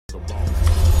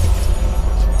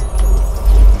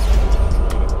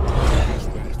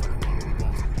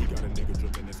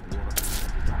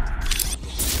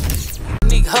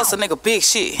Hustle, nigga, big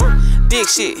shit. Big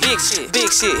shit, big shit,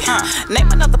 big shit. Name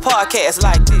another podcast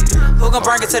like this. Who gon'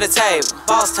 bring it to the table?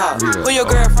 Boss talk. Who your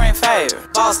girlfriend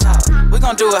favorite? Boss talk. We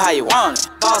gon' do it how you want it.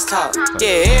 Boss talk.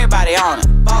 Yeah, everybody on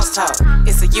it. Boss talk.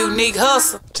 It's a unique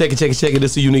hustle. Check it.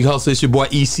 This is a unique hustle. It's your boy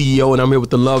ECEO, and I'm here with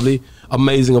the lovely,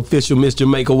 amazing, official Miss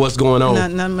Jamaica. What's going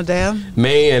on? None, madam.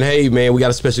 Man, hey, man, we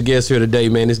got a special guest here today,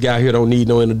 man. This guy here don't need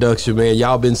no introduction, man.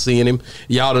 Y'all been seeing him.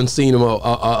 Y'all done seen him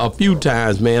a few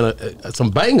times, man. Some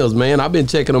bangers, man. I've been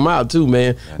checking him out, too,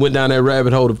 man. Went down that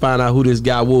rabbit hole to find out who this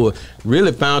guy was.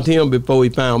 Really found him before he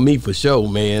found me for sure,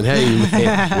 man. Hey,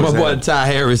 man. My boy Ty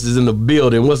Harris is in the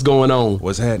building. What's going on?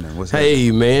 What's happening? Hey,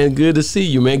 man, good to see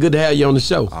you, man. Good to have you on the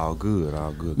show. All good.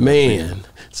 Man.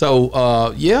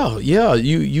 So,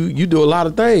 you do a lot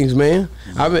of things, man.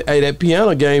 Hey, that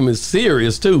piano game is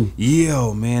serious, too.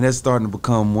 Yeah, man, that's starting to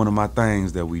become one of my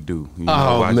things that we do. You know,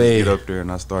 I just get up there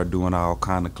and I start doing all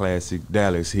kind of classic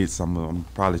Dallas hits. I'm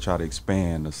probably try to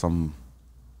expand to some.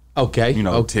 Okay. You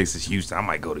know, Texas, Houston. I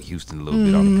might go to Houston a little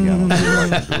bit on the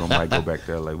piano. I might go back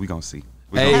there. Like, we gonna see.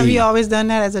 Have you always done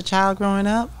that as a child growing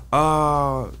up?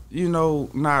 You know,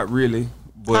 not really.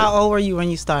 But how old were you when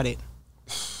you started?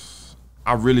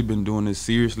 I've really been doing this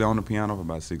seriously on the piano for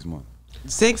about 6 months.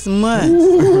 6 months?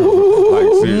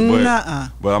 Like, seriously,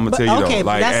 but I'm gonna tell you though,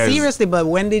 like, that's seriously. But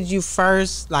when did you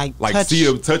first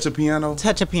touch a piano?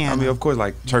 Touch a piano. I mean, of course,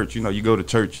 like church. You know, you go to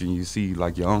church and you see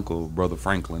like your uncle, Brother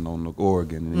Franklin, on the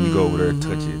organ, and then you go over there and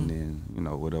touch it, and then you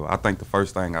know whatever. I think the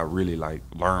first thing I really like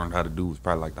learned how to do was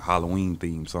probably like the Halloween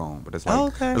theme song, but it's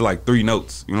like it's like 3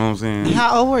 notes. You know what I'm saying?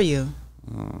 How old were you?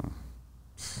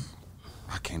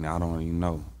 I don't even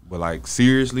know. But like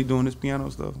seriously doing this piano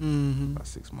stuff, about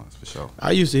 6 months for sure.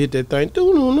 I used to hit that thing. That's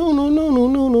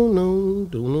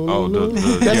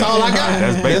all I got.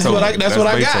 That's what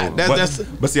I got.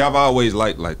 But see, I've always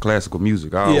liked like classical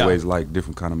music. I always like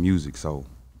different kind of music. So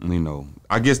you know,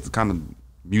 I guess the kind of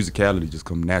musicality just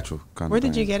come natural. Where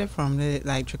did you get it from? Did it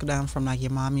like trickle down from like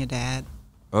your mom, your dad?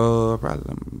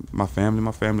 Probably my family.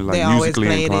 My family like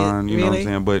musically inclined. You know what I'm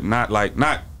saying? But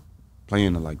not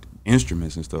playing the like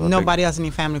instruments and stuff. Nobody else in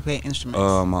your family played instruments?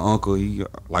 My uncle,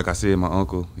 like I said,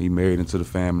 he married into the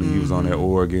family. He was on that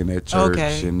organ at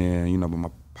church, and then you know, but my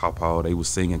papa, they was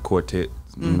singing quartet.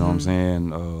 You know what I'm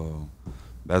saying?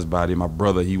 That's about it. My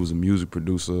brother, he was a music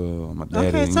producer. My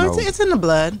daddy, so it's in the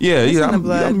blood. Yeah,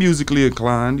 I'm musically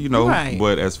inclined, you know. Right.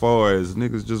 But as far as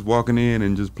niggas just walking in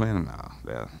and just playing,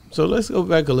 nah. So let's go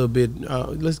back a little bit.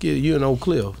 Let's get you and Oak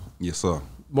Cliff. Yes, sir.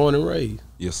 Born and raised.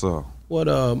 Yes, sir.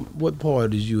 What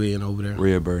part is you in over there?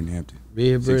 Redbird and Hampton.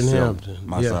 Redbird and Hampton.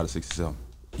 My side of 67.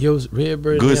 Yours,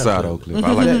 Redbird and Hampton. Good side of Oak Cliff.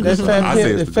 I like that.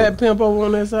 That's Fat Pimp over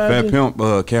on that side? Fat Pimp,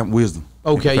 Camp Wisdom.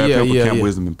 Okay, Fat Pimp, yeah. Camp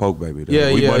Wisdom and Poke, baby. Yeah.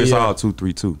 It's all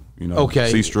 232. You know,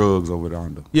 C Strugs over there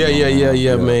under.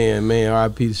 Yeah, man.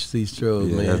 R.I.P. to C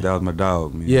Strugs, man. That was my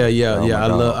dog, man. Yeah.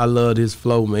 I love his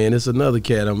flow, man. It's another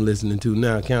cat I'm listening to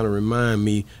now. Kind of remind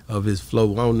me of his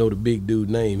flow. I don't know the big dude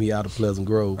name. He out of Pleasant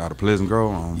Grove. Out of Pleasant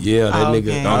Grove. Yeah, that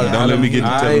nigga. Don't let me get to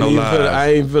tell no lies. I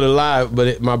ain't for the lie,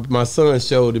 but my son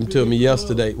showed him to me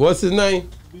yesterday. What's his name?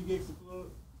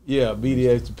 Yeah,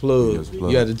 BDX the Plug.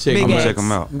 You got to check him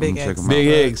out. I'm gonna check him out. Big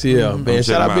X, yeah, man.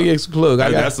 Shout out Big X the Plug.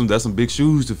 That's some big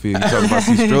shoes to fill. You talking about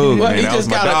C Struggle, man? He just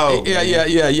got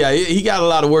yeah. He got a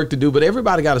lot of work to do, but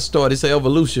everybody got to start. It's an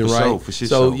evolution, right? For sure.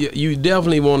 So you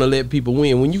definitely want to let people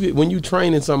win. When you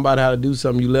training somebody how to do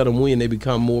something, you let them win. They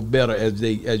become more better as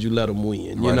you let them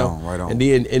win. You know, right on. And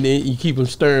then you keep them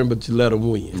stern, but you let them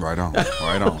win. Right on.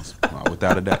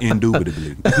 Without a doubt,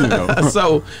 indubitably. You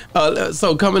know?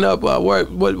 So coming up,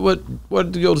 what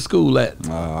did you go to school at?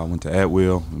 I went to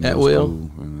Atwell. And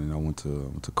then I went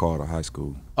to Carter High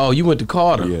School. Oh, you went to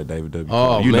Carter? Yeah, David W.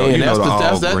 Oh, man,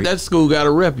 that school got a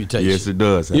reputation. Yes, it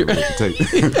does have a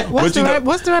reputation. What's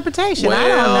the reputation? Well, I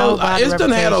don't know about it's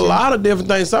done had a lot of different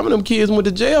things. Some of them kids went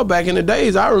to jail back in the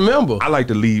days. I remember. I like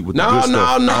to lead with the good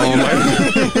stuff.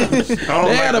 No.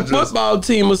 They had a football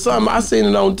team or something. I seen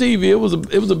it on TV. It was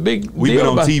a big deal. We've been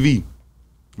on TV.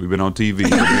 We've been on TV. You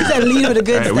said lead with the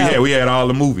good stuff. We had all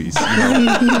the movies. You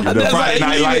know, the Friday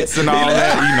Night Lights and all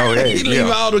that. You know,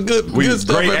 leave all the good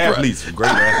stuff. Great athletes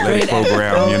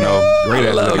program. You know, great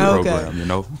athletic program. You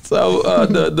know. So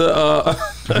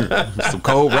some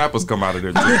cold rappers come out of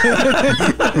there too.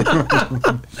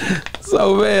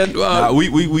 So man,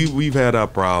 we've had our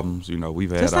problems. You know, we've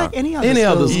had just like any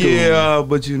other school. Yeah,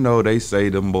 but you know, they say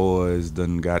them boys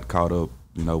done got caught up,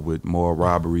 you know, with more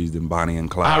robberies than Bonnie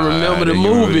and Clyde. I remember the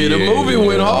movie. The movie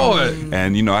went hard.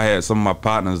 And, you know, I had some of my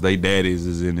partners, they daddies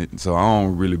is in it, so I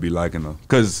don't really be liking them.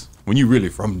 Because when you really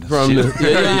from the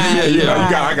shit.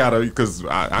 Yeah. I gotta, because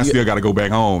I still gotta go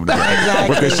back home. Exactly.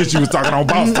 What that shit you was talking on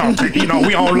Boss Talk, we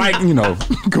don't like,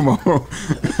 come on.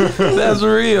 That's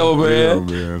real, man.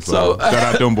 Yeah, man. So shout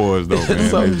out them boys though,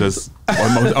 man. It's just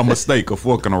a mistake, a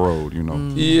fork in the road,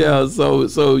 Yeah,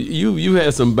 so you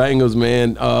had some bangers,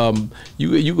 man.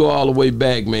 You go all the way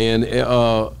back, man.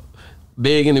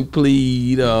 Begging and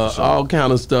plead, all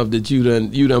kind of stuff that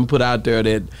you done put out there.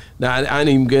 That now I ain't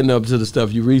even getting up to the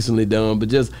stuff you recently done, but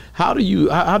just how do you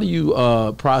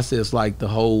process like the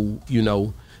whole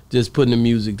just putting the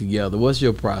music together? What's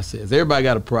your process? Everybody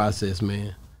got a process,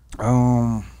 man.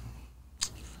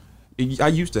 I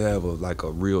used to have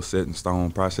a real set in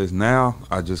stone process. Now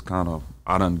I just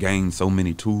I done gained so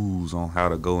many tools on how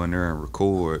to go in there and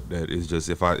record that it's just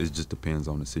it just depends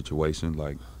on the situation.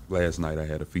 Like last night I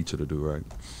had a feature to do, right?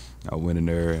 I went in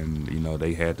there and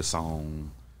they had the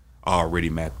song already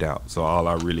mapped out. So all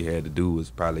I really had to do was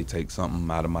probably take something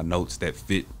out of my notes that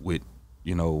fit with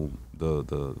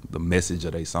the message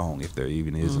of their song, if there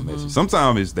even is a message.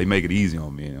 Sometimes they make it easy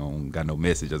on me. I don't got no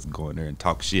message, just go in there and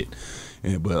talk shit.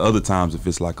 But other times if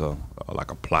it's like a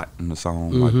plot in the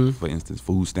song, like for instance,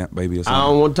 Food Stamp Baby or something. I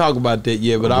don't want to talk about that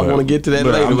yet, but I want to get to that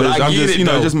later. But I get it,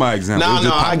 just my example.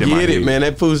 No, I get it, man.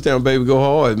 That Food Stamp Baby go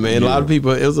hard, man. Yeah. A lot of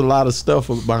people, there's a lot of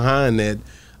stuff behind that.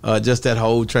 Just that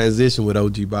whole transition with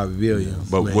OG Bobby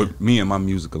Williams. But with me and my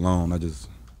music alone,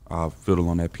 I fiddle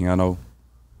on that piano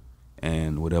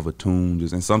and whatever tune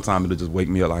and sometimes it'll just wake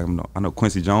me up. Like I know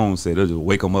Quincy Jones said it'll just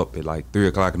wake him up at like 3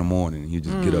 o'clock in the morning and he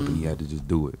just get up and he had to just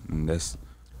do it. And that's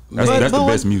the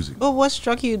best music. But what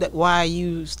struck you why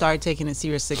you started taking it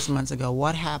serious 6 months ago?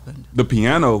 What happened? The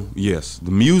piano, yes. The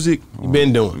music you've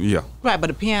been doing. Yeah. Right, but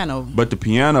the piano. But the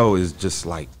piano is just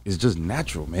it's just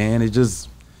natural, man. It just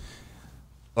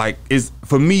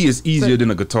for me it's easier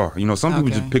than a guitar. Some people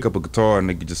just pick up a guitar and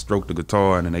they can just stroke the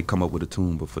guitar and then they come up with a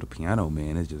tune, but for the piano,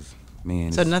 man, it's just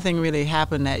so nothing really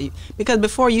happened because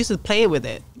before you used to play with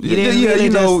it. You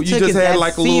you just had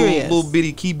like a little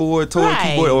bitty keyboard, toy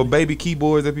keyboard or baby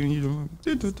keyboards that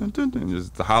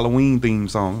just the Halloween theme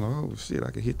song. Oh shit,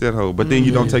 I could hit that hoe. But then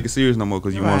you don't take it serious no more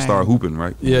because you want to start hooping,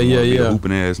 right? Yeah. A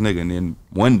hooping ass nigga, and then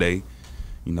one day,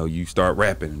 you start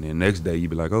rapping, and then next day you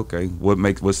be like, okay,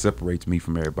 what separates me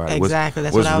from everybody? Exactly,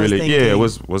 that's what I was thinking. Yeah,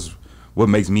 what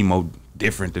makes me more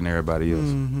different than everybody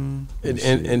else.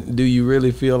 And do you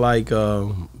really feel like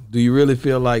when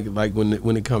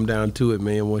it come down to it,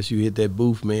 man, once you hit that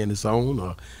booth, man, it's on,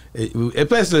 or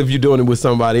especially if you're doing it with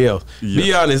somebody else. Yeah.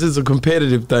 Be honest, it's a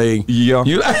competitive thing. Yeah,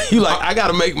 you like I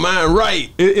gotta make mine right.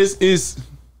 It's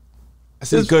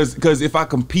because if I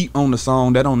compete on the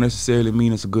song, that don't necessarily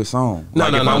mean it's a good song. No.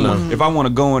 If I want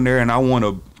to go in there and I want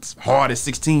to hard as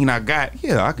 16 I got,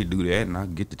 I could do that and I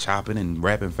can get to chopping and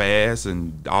rapping fast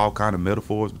and all kind of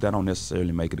metaphors, but that don't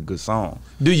necessarily make it a good song.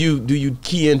 Do you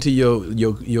key into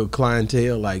your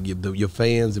clientele, like your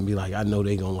fans, and be like, I know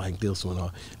they gonna like this one,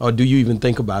 or do you even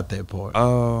think about that part?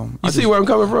 You see where I'm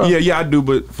coming from? Yeah, I do,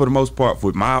 but for the most part,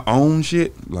 for my own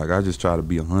shit, like I just try to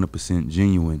be 100%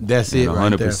 genuine. That's it,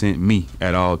 100% me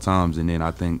at all times, and then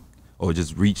I think, or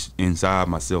just reach inside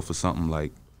myself for something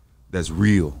like that's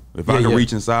real. If I can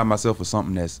reach inside myself for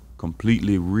something that's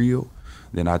completely real,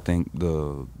 then I think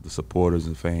the supporters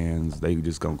and fans, they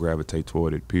just gonna gravitate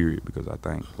toward it, period, because I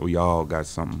think we all got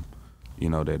something,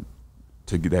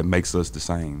 that makes us the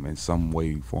same in some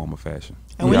way, form, or fashion.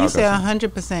 And when you say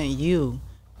 100% you,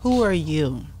 who are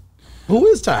you? Who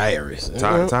is Ty Harris?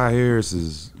 Ty Harris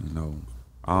is,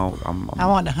 I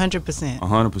want 100%.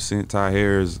 100%. Ty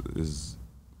Harris is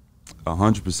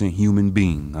 100% human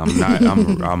being. I'm not.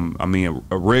 I'm a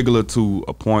regular to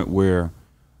a point where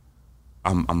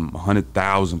I'm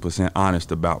 100,000%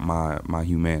 honest about my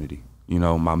humanity.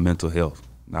 My mental health.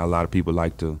 Not a lot of people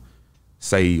like to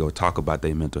say or talk about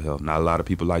their mental health. Not a lot of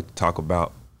people like to talk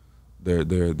about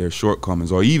their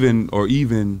shortcomings or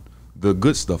even the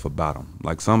good stuff about them.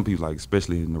 Like some people, like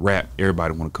especially in the rap,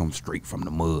 everybody want to come straight from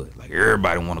the mud. Like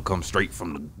everybody want to come straight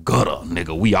from the gutter,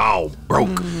 nigga. We all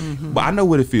broke. But I know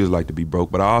what it feels like to be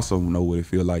broke, but I also know what it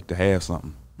feels like to have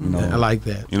something. I like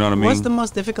that. You know what I mean? What's the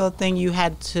most difficult thing you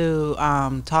had to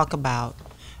talk about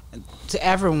to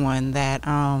everyone that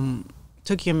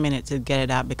took you a minute to get it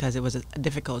out because it was a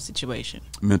difficult situation?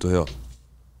 Mental health.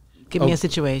 Give me a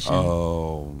situation.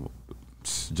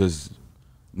 Just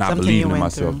not believing in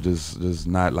myself, just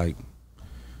not like,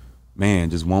 man,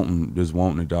 just wanting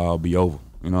it to all be over.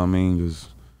 You know what I mean?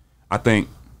 I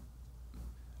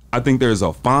think there's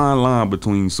a fine line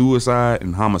between suicide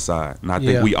and homicide, and I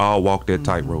think we all walk that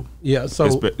tightrope. Yeah,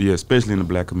 so especially in the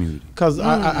black community. Because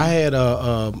I had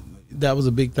that was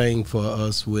a big thing for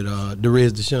us with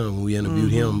Dorrogh Deshawn when we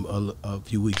interviewed him a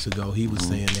few weeks ago. He was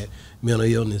saying that mental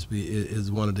illness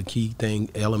is one of the key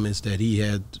elements that he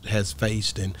has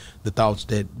faced, and the thoughts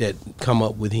that come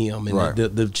up with him, and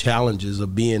the challenges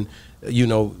of being,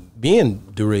 being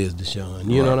Dorrogh Deshawn.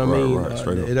 You know what I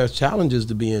mean? There's challenges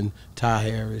to being Ty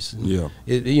Harris. And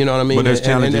you know what I mean? But there's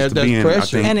challenges to being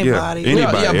pressure. Anybody.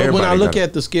 But when I look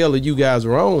at the scale that you guys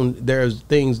are on, there's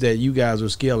things that you guys are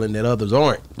scaling that others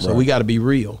aren't. So we got to be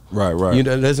real. Right.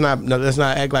 Let's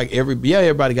not act like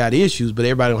everybody got issues, but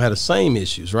everybody don't have the same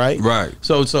issues, right? Right.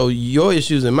 So your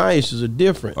issues and my issues are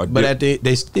different, but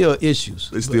they still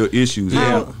issues. It's still issues.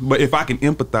 Yeah. But if I can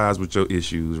empathize with your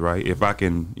issues, right? If I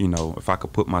can, if I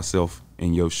could put myself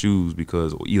in your shoes,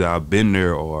 because either I've been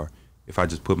there, or if I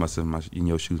just put myself in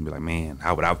your shoes and be like, man,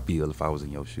 how would I feel if I was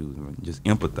in your shoes? And just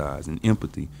empathize and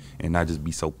empathy, and not just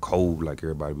be so cold like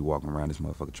everybody be walking around this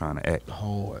motherfucker trying to act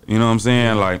hard. You know what I'm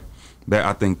saying? Like that.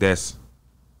 I think that's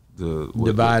the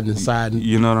dividing and siding.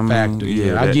 You know what I mean? Factor.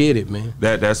 Yeah, I get it, man.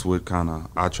 That's what kind of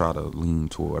I try to lean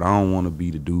toward. I don't want to be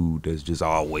the dude that's just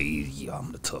always,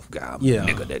 I'm the tough guy. I'm the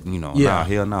nigga that Nah,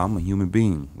 hell no, I'm a human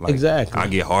being. Like, exactly. I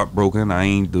get heartbroken. I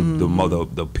ain't the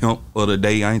pimp of the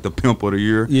day. I ain't the pimp of the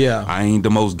year. Yeah. I ain't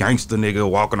the most gangster nigga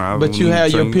walking around. But you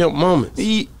have your pimp moments.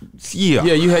 Yeah,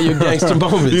 you had your gangster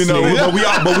moments.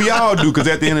 But we all do, because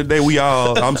at the end of the day,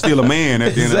 I'm still a man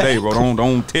at the end of the day, bro.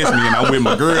 Don't test me and I'm with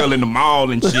my girl in the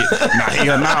mall and shit. Nah,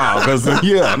 hell no, because it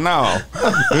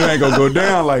ain't gonna go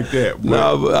down like that.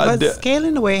 But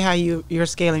scaling the way how you're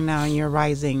scaling now and you're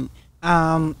rising,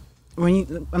 I'm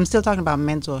still talking about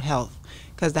mental health,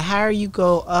 because the higher you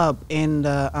go up in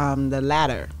the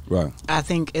ladder, right, I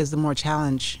think is the more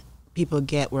challenge people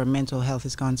get where mental health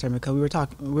is concerned. Because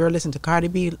we were listening to Cardi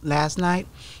B last night,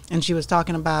 and she was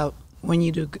talking about when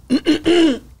you do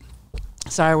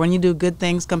when you do good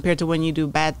things compared to when you do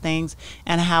bad things,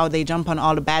 and how they jump on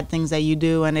all the bad things that you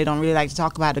do and they don't really like to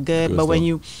talk about the good. But when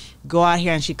you go out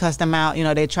here, and she cussed them out,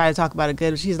 they try to talk about the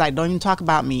good. She's like, don't even talk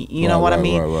about me. You know what I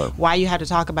mean? Right. Why you have to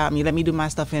talk about me? Let me do my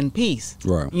stuff in peace.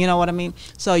 Right. You know what I mean?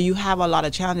 So you have a lot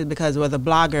of challenges, because with the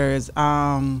bloggers,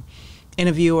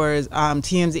 interviewers,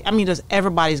 TMZ, I mean, just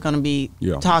everybody's going to be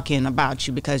talking about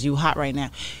you because you hot right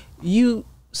now. You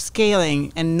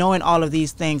scaling and knowing all of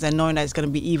these things, and knowing that it's going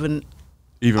to be even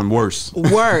worse.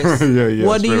 What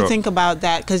do you think about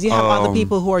that? Because you have other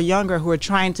people who are younger who are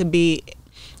trying to be,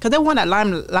 because they want that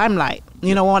limelight,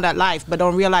 want that life, but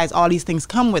don't realize all these things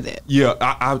come with it. Yeah,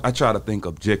 I try to think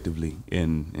objectively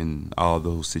in all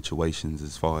those situations,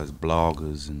 as far as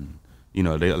bloggers, and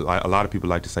a lot of people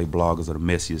like to say bloggers are the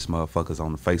messiest motherfuckers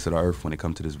on the face of the earth when it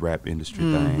comes to this rap industry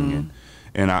thing,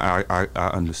 and I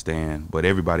understand, but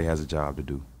everybody has a job to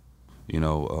do,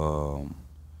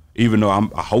 even though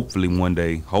I hopefully one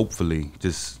day,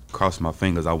 just cross my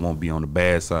fingers, I won't be on the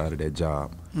bad side of that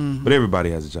job. But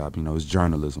everybody has a job, it's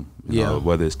journalism,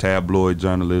 whether it's tabloid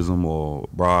journalism or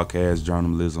broadcast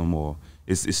journalism, or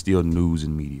it's still news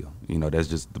and media. That's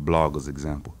just the blogger's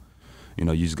example.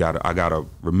 You just I gotta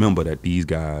remember that these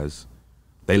guys,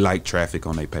 they like traffic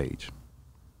on their page.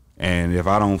 And if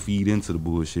I don't feed into the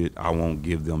bullshit, I won't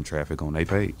give them traffic on their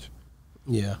page.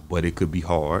 Yeah. But it could be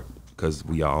hard, because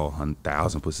we all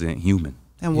 1,000% human.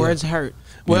 And words hurt.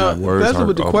 Well, that's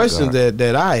what the questions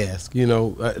that I ask.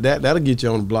 That'll get you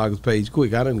on the bloggers page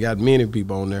quick. I done got many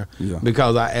people on there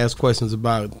because I ask questions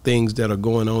about things that are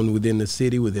going on within the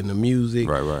city, within the music.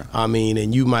 Right. I mean,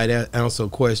 and you might answer a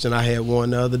question. I had one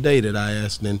the other day that I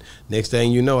asked, and next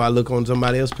thing you know, I look on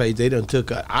somebody else's page. They done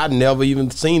took. I never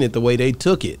even seen it the way they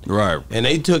took it. Right. And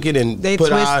they took it and they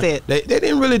twisted. They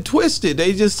didn't really twist it.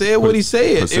 They just said what he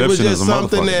said. It was just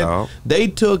something that they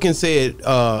took and said,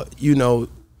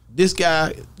 this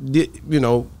guy,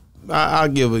 I'll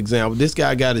give an example. This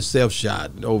guy got himself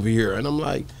shot over here, and I'm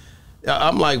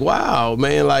like, wow,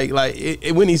 man.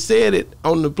 When he said it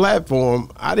on the platform,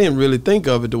 I didn't really think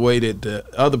of it the way that the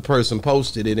other person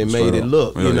posted it and made it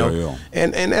look,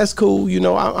 And that's cool.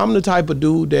 I'm the type of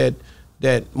dude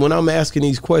that when I'm asking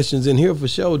these questions in here for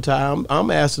Showtime,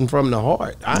 I'm asking from the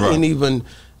heart. I ain't even.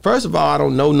 First of all, I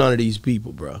don't know none of these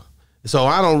people, bro. So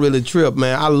I don't really trip,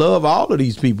 man. I love all of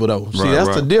these people, though. See,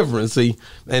 that's the difference. See,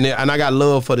 and I got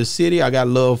love for the city. I got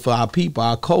love for our people,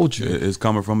 our culture. It's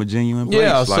coming from a genuine place.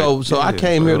 Yeah. So I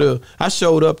came here I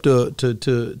showed up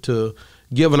to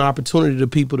give an opportunity to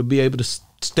people to be able to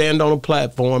stand on a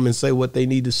platform and say what they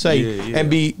need to say, and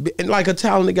be like a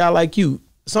talented guy like you.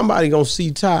 Somebody gonna see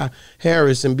Ty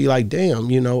Harris and be like, damn,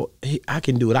 I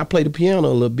can do it. I play the piano a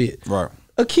little bit. Right.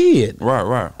 a kid.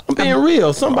 Right. I'm being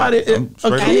real. Somebody, a kid,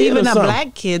 and even a something.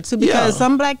 black kid too, because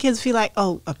some black kids feel like,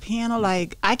 oh, a piano,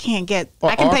 like I can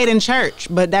play it in church,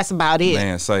 but that's about it.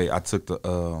 Man, I took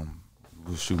the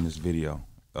we were shooting this video,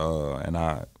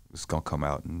 and it's gonna come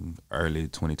out in early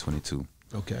 2022.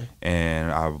 Okay.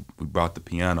 And we brought the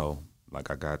piano, like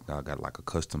I got like a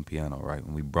custom piano, right?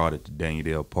 And we brought it to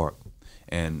Daniel Park.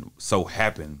 And so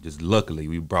happened, just luckily,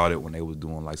 we brought it when they was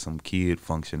doing like some kid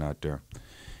function out there.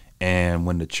 And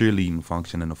when the cheerleading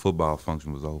function and the football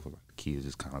function was over, like, the kids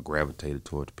just kind of gravitated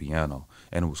toward the piano.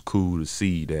 And it was cool to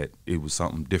see that it was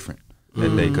something different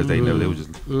that day, because they was just,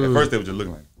 at first they were just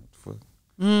looking like, what the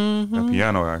fuck? A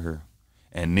piano out here.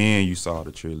 And then you saw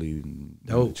the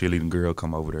cheerleading girl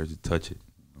come over there to touch it.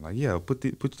 Like, yeah, put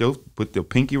your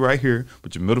pinky right here,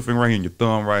 put your middle finger right here, and your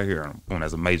thumb right here. And boom,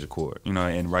 that's a major chord,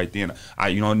 And right then,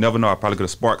 I never know. I probably could have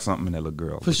sparked something in that little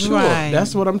girl. For sure,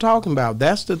 that's what I'm talking about.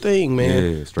 That's the thing,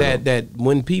 man. Yeah, that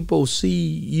when people see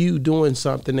you doing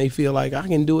something, they feel like I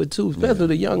can do it too. Especially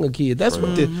the younger kids.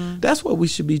 That's what we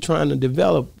should be trying to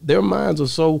develop. Their minds are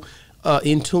so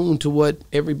in tune to what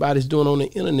everybody's doing on the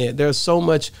internet. There's so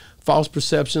much false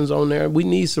perceptions on there. We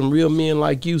need some real men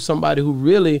like you, somebody who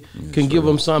really can give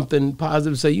them something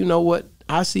positive. Say, you know what?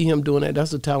 I see him doing that.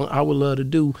 That's a talent I would love to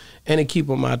do, and to keep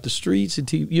them out the streets.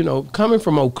 Coming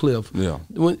from Oak Cliff,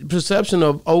 when perception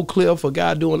of Oak Cliff, a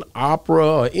guy doing opera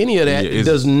or any of that, it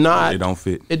does not. It don't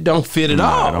fit. It don't fit at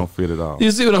all. It don't fit at all. You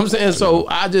see what I'm saying? So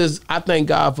I thank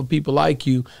God for people like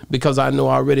you, because I know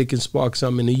I already can spark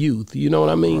something in the youth. You know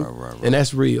what I mean? Right. And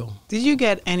that's real. Did you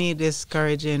get any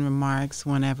discouraging remarks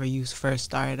whenever you first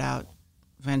started out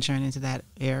venturing into that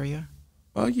area?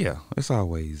 Oh yeah, it's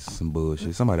always some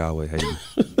bullshit. Somebody always hate me.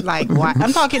 Like why?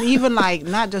 I'm talking even like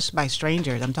not just by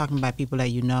strangers. I'm talking by people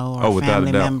that you know or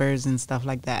family members and stuff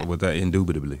like that. With that,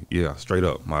 indubitably, yeah, straight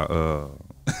up. My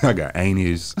I got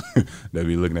aunties that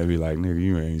be looking at me like, nigga,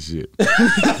 you ain't shit.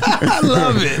 I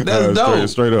love it. That's dope.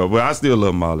 Straight up. But I still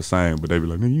love them all the same. But they be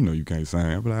like, nigga, you can't sing.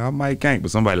 I be like, I might can't,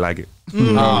 but somebody like it.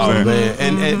 You know what I'm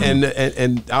saying?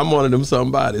 And I'm one of them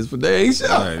somebodies, but they ain't sure.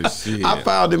 I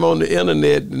found him on the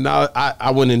internet, and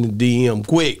I went in the DM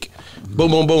quick.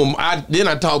 Boom, boom, boom. Then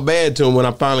I talked bad to him when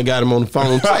I finally got him on the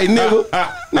phone. Say, nigga,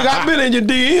 I've been in your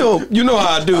DM. You know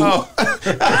how I do.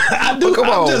 I do. Come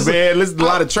on, man. Listen, a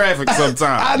lot of traffic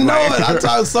sometimes. I know it. I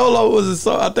talked Solo.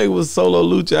 I think it was Solo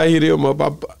Lucha. I hit him up.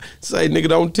 I say, nigga,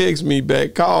 don't text me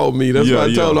back. Call me. That's what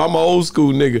I told him. I'm an old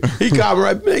school nigga. He called me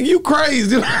right, nigga, you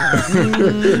crazy.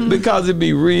 Because it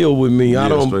be real with me. I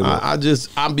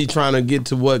be trying to get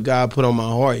to what God put on my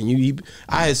heart. And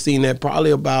I had seen that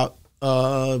probably about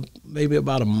maybe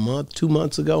about a month, 2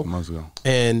 months ago.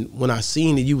 And when I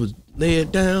seen it, you was lay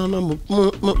it down.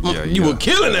 You were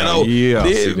killing that old.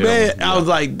 Man. I was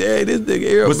like, dang, this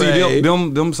nigga. But see,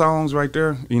 them songs right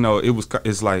there,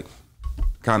 it's like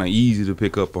kind of easy to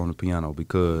pick up on the piano,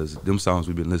 because them songs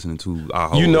we've been listening to our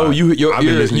whole life.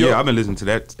 I've been listening to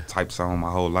that type song my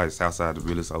whole life. Southside the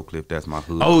realest Oak Cliff, that's my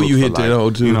hood. Oh, you hit that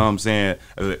old too. You know what I'm saying?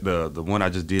 The one I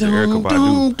just did, the Erykah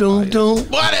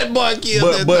Badu. Boy, that boy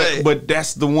killed that thing. But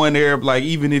that's the one there, like,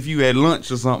 even if you at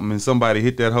lunch or something and somebody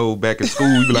hit that hoe back at school,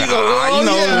 you be like, and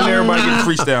everybody get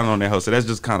freestyle on that hoe. So that's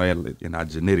just kind of in our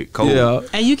genetic code. Yeah.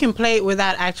 And you can play it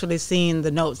without actually seeing the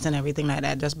notes and everything like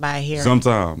that, just by hearing.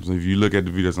 Sometimes, if you look at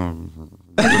the video, something.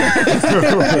 For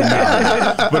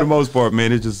the most part,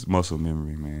 man, it's just muscle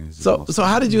memory, man. So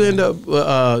how did you end up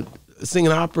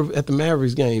singing opera at the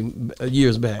Mavericks game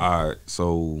years back? All right,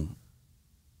 so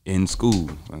in school,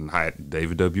 and I had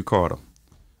David W. Carter.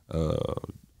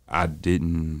 I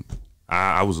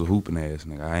was a hooping ass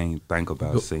nigga. I ain't think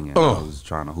about singing. I was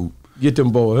trying to hoop. Get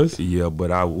them boys. Yeah,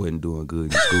 but I wasn't doing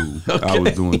good in school. Okay. I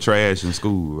was doing trash in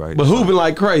school, right? But hooping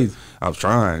like crazy. I was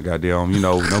trying, goddamn,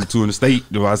 number 2 in the state.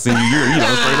 Do I senior year? Straight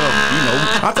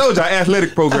up. I told you our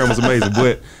athletic program was amazing,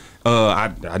 but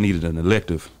I needed an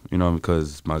elective,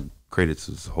 because my credits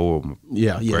was horrible.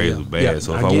 Yeah. Grades was bad. Yeah,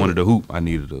 so if I wanted to hoop, I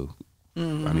needed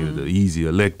an easy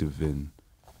elective, and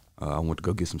I went to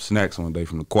go get some snacks one day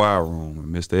from the choir room,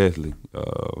 and Mr. Ethley,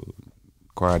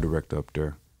 choir director up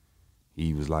there,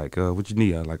 he was like, what you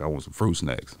need? I was like, I want some fruit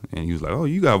snacks. And he was like, oh,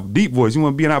 you got a deep voice. You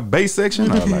want to be in our bass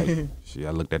section? I was like, shit,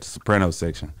 I looked at the soprano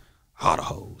section. Hot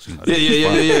hoes. Yeah.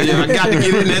 I got to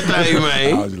get in that thing,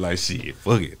 man. I was like, shit,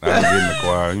 fuck it. I was in the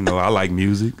choir. I like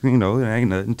music. It ain't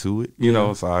nothing to it.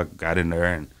 So I got in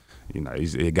there, and,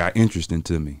 it got interesting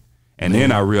to me. And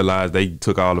then I realized they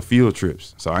took all the field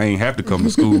trips. So I ain't have to come to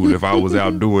school if I was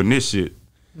out doing this shit.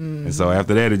 And so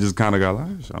after that, it just kind of got like,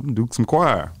 I'm gonna do some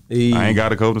choir. I ain't got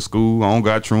to go to school. I don't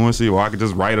got truancy, or I could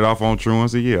just write it off on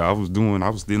truancy. Yeah, I was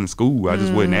still in school. I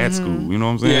just wasn't at school. You know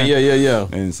what I'm saying? Yeah.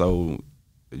 And so,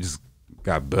 just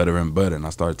got better and better, and I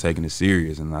started taking it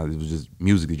serious, and it was just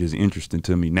musically just interesting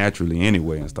to me naturally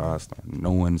anyway, and started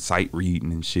knowing sight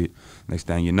reading and shit. Next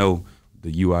thing you know,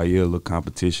 the UIL little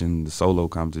competition, the solo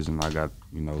competition, I got,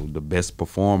 you know, the best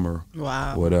performer.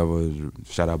 Wow. Whatever.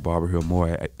 Shout out Barbara Hill Moore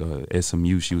at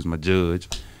SMU. She was my judge.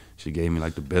 She gave me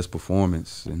like the best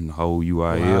performance in the whole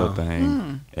UIL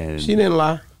thing. And she didn't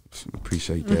lie.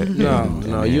 Appreciate that.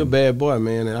 No, you're a bad boy,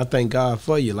 man, and I thank God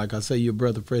for you. Like I say, you're a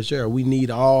breath of fresh air. We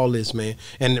need all this, man.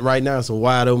 And right now, it's a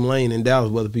wide open lane in Dallas,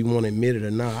 whether people want to admit it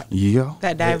or not. Yeah,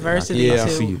 that diversity. Yeah,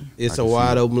 too. It's a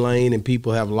wide open lane, and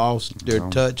people have lost their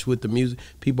touch with the music.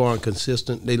 People aren't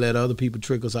consistent. They let other people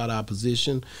trick us out of our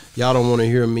position. Y'all don't want to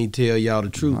hear me tell y'all the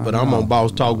truth, but I'm on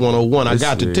Boss Talk 101. I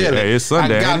got to tell it. It's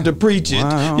Sunday. I got to preach it.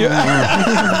 Wow.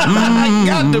 I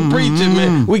got to preach it,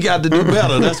 man. We got to do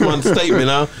better. That's one statement,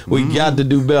 huh? We got to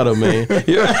do better, man.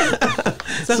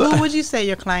 So who would you say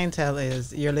your clientele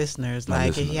is, your listeners?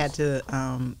 Like if you had to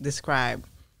describe.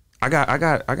 I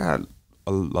got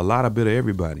a lot of bit of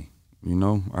everybody, you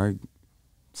know, right?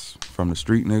 From the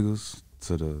street niggas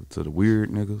to the weird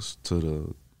niggas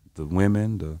to the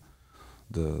women,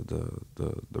 the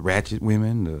ratchet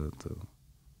women,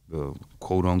 the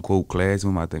quote unquote class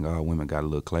women. I think all women got a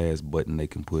little class button they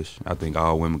can push. I think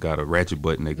all women got a ratchet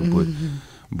button they can push.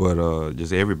 But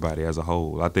just everybody as a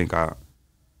whole. I think I'm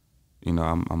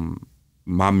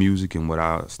my music and what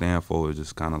I stand for is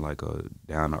just kind of like a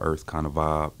down to earth kind of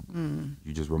vibe.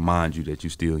 You just remind you that you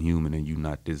still human and you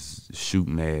not this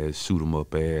shooting ass, shoot 'em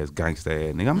up ass, gangsta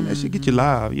ass nigga. I mean that shit get you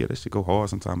live. Yeah, that shit go hard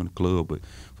sometime in the club, but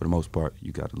for the most part,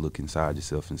 you got to look inside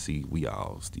yourself and see we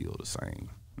all still the same.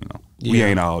 You know, we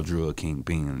ain't all drug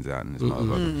kingpins out in this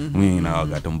motherfucker. We ain't all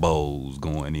got them bowls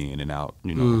going in and out.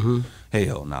 You know,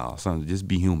 hell no. Son, just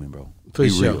be human, bro. For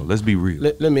sure. Real. Let's be real.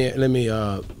 Let me.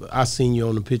 I seen you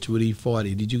on the picture with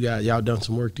E-40. Did y'all done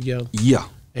some work together? Yeah.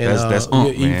 And that's man.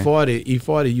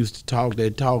 E-40 used to talk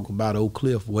that talk about Oak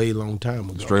Cliff way long time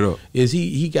ago. Straight up. Is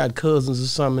he got cousins or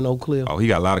something in Oak Cliff? Oh, he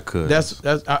got a lot of cousins.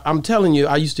 I'm telling you,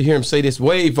 I used to hear him say this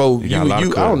way before you. I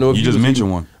don't know if you just mentioned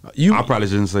one. I probably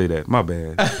shouldn't say that. My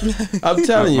bad. I'm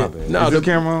telling you. No, the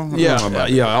camera on?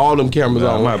 Yeah, all them cameras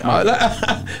on.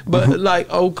 But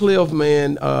like Oak Cliff,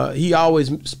 man, he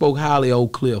always spoke highly of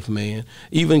Oak Cliff, man.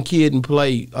 Even Kid and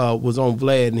Play was on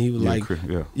Vlad, and he was like,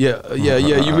 yeah.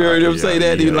 You heard him say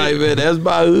that? He was like, man, that's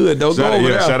my hood. Don't go over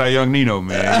there. Shout out Young Nino,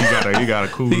 man. He got a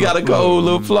cool. He got a cool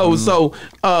little flow. So,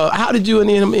 how did you and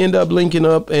him end up linking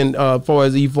up? And as far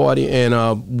as E-40,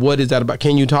 and what is that about?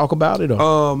 Can you talk about it?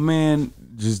 Man.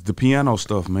 Just the piano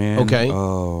stuff, man. Okay.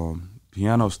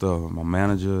 Piano stuff. My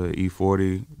manager,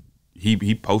 E-40,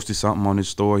 he posted something on his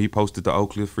story. He posted the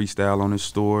Oak Cliff freestyle on his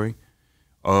story.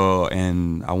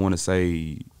 And I want to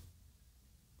say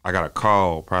I got a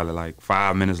call probably like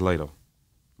 5 minutes later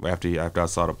after I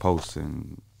saw the post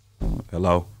and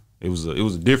hello. It was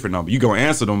a different number. You gonna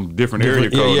answer them different area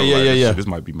codes. Yeah. This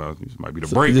might be the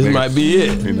break. This might be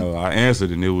it. You know, I answered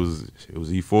and it was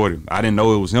E-40. I didn't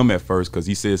know it was him at first because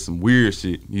he said some weird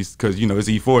shit. Because you know it's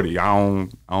E-40.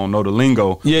 I don't know the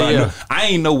lingo. I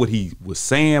ain't know what he was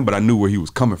saying, but I knew where he was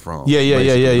coming from. Yeah.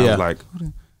 I was like,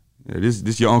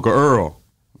 this your Uncle Earl.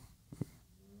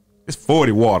 It's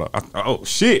 40 water. Oh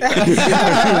shit! You know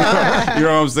what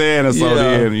I'm saying? And so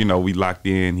then, you know, we locked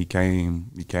in. He came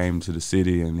to the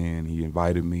city, and then he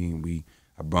invited me, and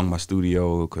I brung my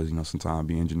studio because you know sometimes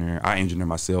I engineer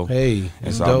myself. Hey,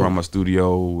 and so dope. I brought my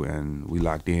studio, and we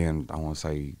locked in. I want to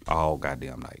say all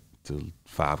goddamn night till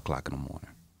 5 o'clock in the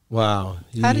morning. Wow.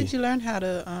 How did you learn how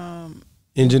to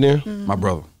engineer? My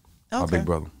brother, my big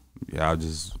brother. Yeah,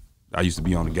 I used to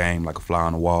be on the game like a fly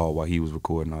on the wall while he was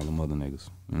recording all them other niggas.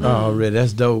 Oh, really?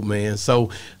 That's dope, man. So,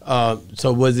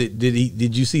 was it?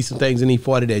 Did you see some things in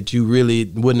E-40 that you really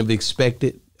wouldn't have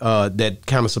expected? That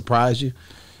kind of surprised you,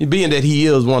 being that he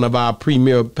is one of our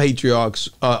premier patriarchs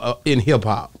in hip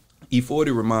hop.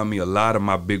 E-40 remind me a lot of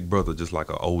my big brother, just like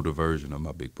an older version of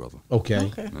my big brother. Okay.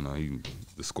 You know,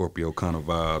 the Scorpio kind of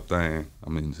vibe thing.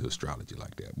 I'm into astrology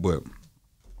like that, but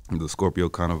the Scorpio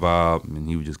kind of vibe, and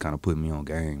he was just kind of putting me on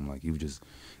game. Like he was just.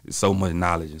 So much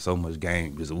knowledge and so much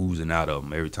game just oozing out of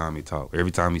him every time he talked. Every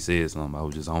time he said something, I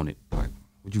was just on it. Like,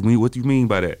 what you mean? What do you mean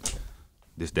by that?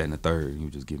 This, that, and the third. He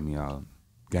was just giving me all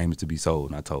game is to be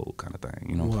sold, not told kind of thing.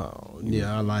 You know? Wow.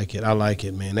 Yeah, I like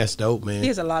it, man. That's dope, man. He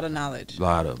has a lot of knowledge. A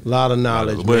lot of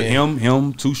knowledge. But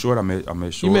him, Too Short. I met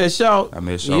Short. You met Short? I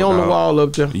met Short. He on the wall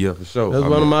up there. Yeah, for sure. That's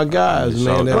one of my guys,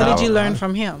 man. What did you learn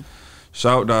from him?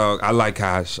 Short dog. I like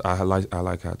how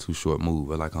Too Short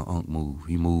move. I like how Unc move.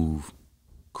 He move.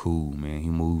 Cool, man. He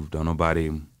moved. Don't nobody.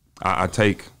 I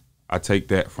take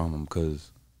that from him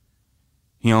because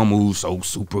he don't move so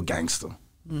super gangster.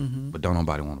 But don't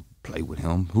nobody want to play with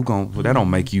him. Who gon' that don't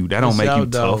make you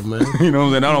tough, man. You know what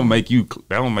I'm saying? That don't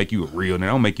make you real. That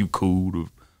don't make you cool to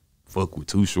fuck with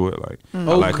Too Short. Like I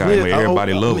like how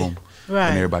everybody love him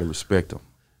and everybody respect him.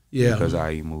 Yeah, because how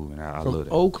he moving. I love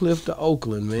that. Oak Cliff to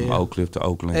Oakland, man. From Oak Cliff to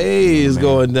Oakland. Hey, it's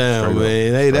going down,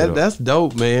 man. Hey, Straight that's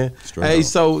dope, man. Straight up.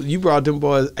 So you brought them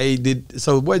boys. Hey,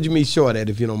 so where'd you meet Short at,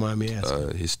 if you don't mind me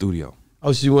asking? His studio.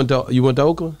 Oh, so you went to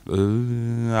Oakland?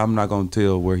 I'm not gonna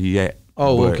tell where he at.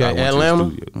 Oh, okay.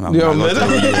 Atlanta.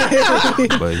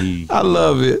 But he. I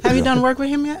love it. Have you done work with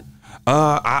him yet?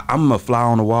 I'm a fly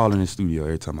on the wall in the studio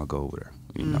every time I go over there.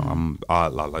 You know, I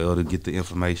like to get the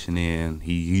information in.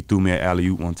 He threw me an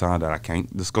alley-oop one time that I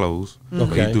can't disclose. But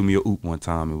he threw me a oop one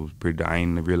time. It was pretty. I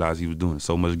didn't realize he was doing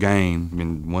so much game,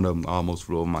 and one of them almost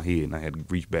flew over my head, and I had to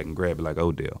reach back and grab it like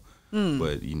Odell.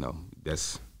 But you know,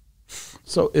 that's.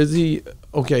 So is he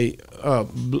okay?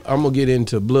 I'm gonna get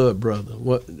into Blood Brother.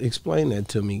 Explain that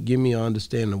to me. Give me an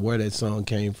understanding of where that song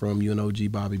came from. You and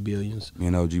OG Bobby Billions. Me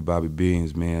and OG Bobby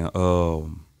Billions, man.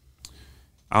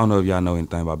 I don't know if y'all know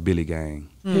anything about Billy Gang.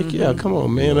 Heck yeah, come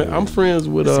on, man. Yeah. I'm friends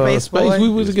with Space. We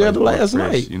was together last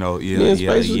night. You know, Me and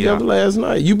Space was together last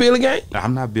night. You Billy Gang?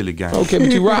 I'm not Billy Gang. Okay, but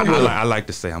you rock with him. I like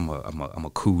to say I'm a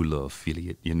cool little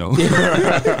affiliate, you know.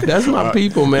 That's my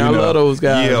people, man. I love those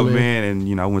guys. Yeah, man. And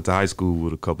you know, I went to high school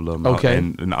with a couple of them. Okay.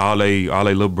 And all they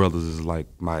little brothers is like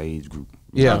my age group.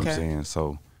 You know what I'm saying?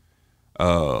 So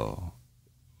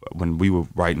when we were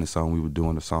writing the song, we were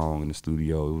doing the song in the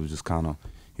studio, it was just kind of,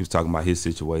 he was talking about his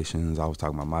situations, I was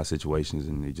talking about my situations,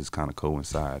 and they just kind of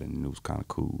coincided, and it was kind of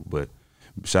cool. But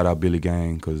shout out Billy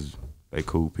Gang, because they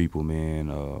cool people,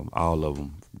 man. All of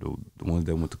them, the ones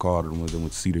that went to Carter, the ones that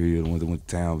went to Cedar Hill, the ones that went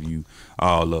to Townview,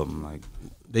 all of them. Like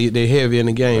they heavy in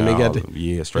the game. They got the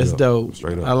straight that's up. dope.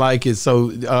 Straight up. I like it.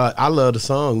 So I love the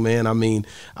song, man. I mean,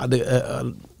 I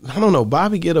don't know.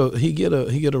 Bobby get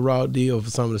a raw deal for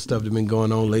some of the stuff that's been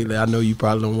going on lately. I know you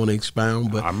probably don't want to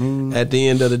expound, but I mean, at the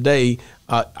end of the day,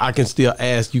 I can still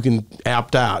ask. You can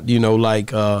opt out. You know,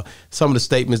 like some of the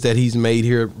statements that he's made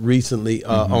here recently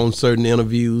on certain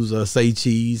interviews. Say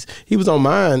Cheese, he was on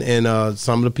mine, and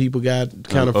some of the people got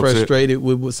kind of frustrated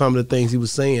with some of the things he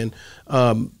was saying.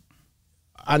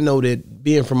 I know that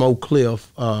being from Oak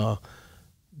Cliff, how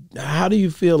do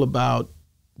you feel about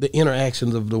the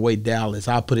interactions of the way Dallas,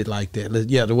 I'll put it like that.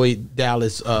 Yeah, the way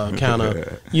Dallas kind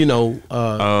of, you know,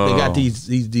 they got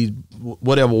these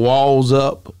whatever walls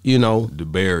up, you know. The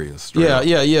barriers. Yeah.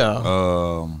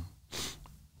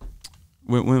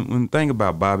 When think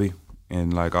about Bobby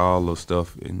and like all the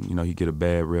stuff, and you know, he get a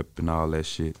bad rep and all that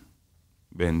shit,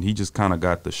 and he just kind of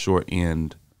got the short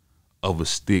end of a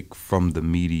stick from the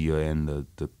media and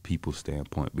the people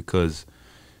standpoint, because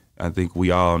I think we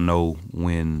all know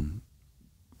when,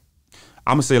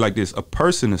 I'm gonna say it like this: a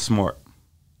person is smart.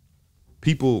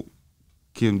 People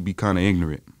can be kind of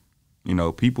ignorant. You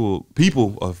know, people,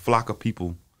 a flock of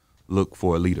people look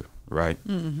for a leader, right?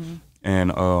 Mm-hmm.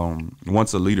 And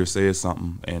once a leader says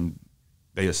something and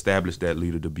they establish that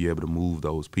leader to be able to move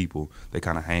those people, they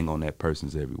kind of hang on that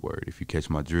person's every word, if you catch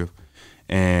my drift.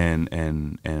 And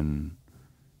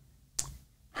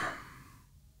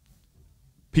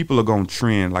people are gonna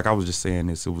trend. Like I was just saying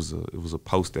this, it was a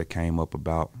post that came up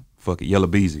about Yella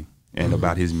Beezy and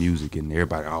about his music, and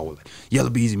everybody always like, Yella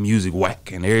Beezy music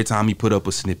whack, and every time he put up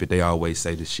a snippet, they always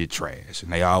say this shit trash,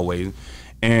 and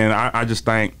I just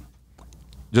think,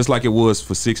 just like it was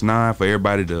for 6ix9ine, for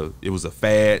everybody it was a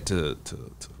fad to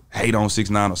hate on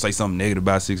 6ix9ine or say something negative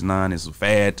about 6ix9ine. It's a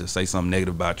fad to say something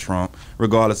negative about Trump,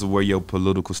 regardless of where your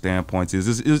political standpoint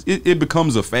is. It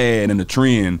becomes a fad and a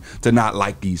trend to not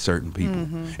like these certain people.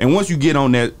 Mm-hmm. And once you get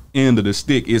on that end of the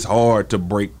stick, it's hard to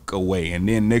break away. And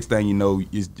then next thing you know,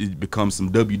 it becomes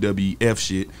some WWF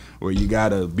shit where you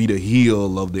gotta be the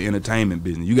heel of the entertainment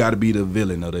business. You gotta be the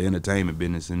villain of the entertainment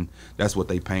business, and that's what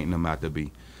they painting them out to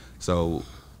be. So.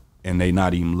 And they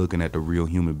not even looking at the real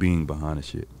human being behind the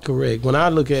shit. Correct. When I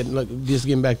look at, like, just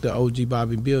getting back to OG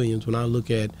Bobby Billions, when I look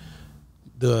at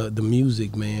the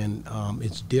music, man,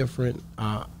 it's different.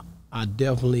 I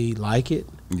definitely like it.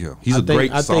 Yeah, he's a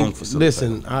great song facilitator.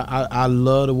 Listen, I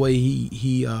love the way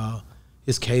he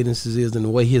his cadences is and the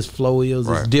way his flow is.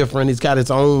 Right. It's different. He's got its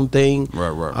own thing.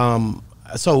 Right.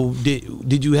 So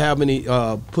did you have any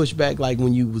pushback, like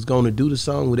when you was going to do the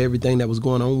song with everything that was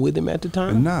going on with him at the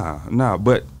time? Nah,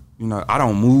 but. You know, I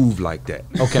don't move like that.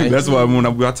 Okay. That's why when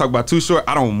I talk about Too Short,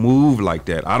 I don't move like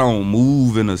that. I don't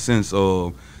move in a sense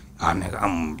of nigga,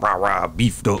 I'm rah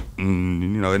beefed up. And,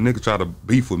 you know, a nigga try to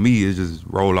beef with me is just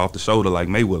roll off the shoulder like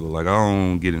Mayweather. Like, I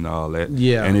don't get into all that.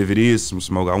 Yeah. And if it is some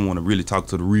smoke, I want to really talk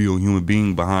to the real human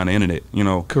being behind the internet, you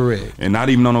know. Correct. And not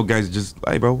even on no guys, just,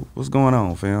 hey, bro, what's going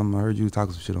on, fam? I heard you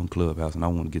talking some shit on Clubhouse, and I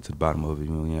want to get to the bottom of it.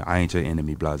 You know, I ain't your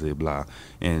enemy, blah, blah, blah.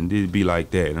 And it'd be like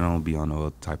that, and I don't be on no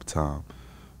other type of time.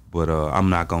 But I'm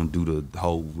not going to do the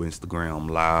whole Instagram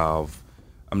live.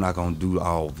 I'm not gonna do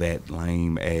all that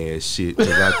lame ass shit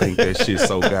because I think that shit's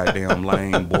so goddamn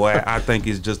lame, boy. I think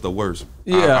it's just the worst.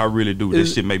 Yeah, I really do.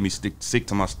 This shit make me sick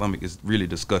to my stomach. It's really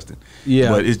disgusting. Yeah,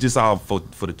 but it's just all for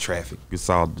the traffic. It's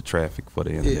all the traffic for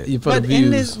the internet. Yeah, but in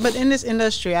this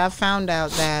industry, I found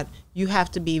out that you have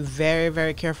to be very,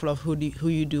 very careful of who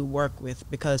you do work with,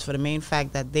 because for the main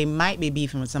fact that they might be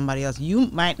beefing with somebody else. You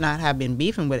might not have been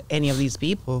beefing with any of these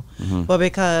people, but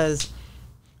because,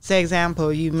 say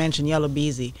example, you mentioned Yellow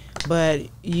Beezy, but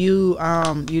you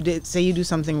did say you do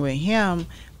something with him,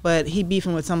 but he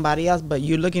beefing with somebody else, but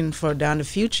you're looking for down the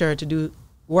future to do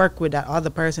work with that other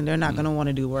person. They're not gonna want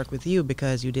to do work with you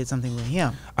because you did something with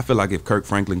him. I feel like if Kirk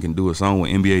Franklin can do a song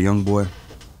with NBA YoungBoy,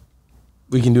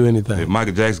 we can do anything. If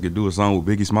Michael Jackson could do a song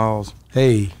with Biggie Smalls,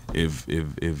 hey, if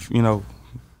you know.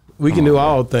 We can do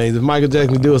all things. If Michael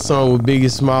Jackson do a song with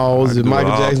Biggie Smalls, if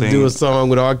Michael Jackson do a song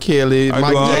with R. Kelly,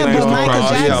 Michael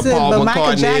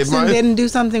Jackson didn't do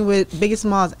something with Biggie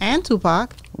Smalls and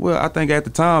Tupac. Well, I think at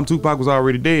the time Tupac was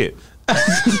already dead. I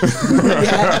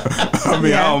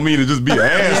mean, I don't mean to just be an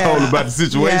asshole about the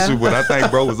situation, but I think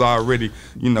bro was already,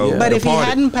 you know. But if he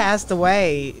hadn't passed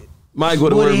away, Mike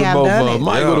would have worked with both of them.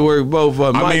 Mike would have worked with both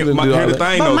of them. I mean, here's the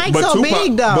thing, but Mike's so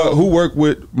big, though. But who worked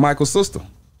with Michael's sister?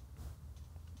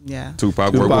 Yeah,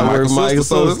 Tupac worked with Michael's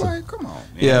sister. So it's like, come on.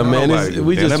 Yeah, man.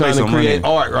 We just trying to create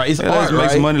art, right? It's art, let's make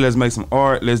some money. Let's make some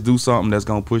art. Let's do something that's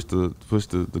gonna push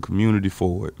the community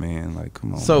forward, man. Like,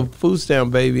 come on. So, Food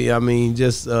Stamp Baby. I mean,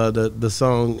 just the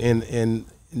song and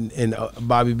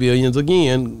Bobby Billions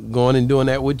again going and doing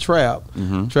that with Trap,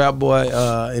 Trapboy,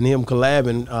 and him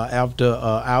collabing after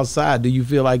Outside. Do you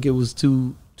feel like it was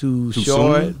too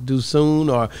short, too soon,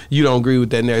 or you don't agree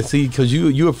with that narrative? See, because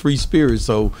you're a free spirit,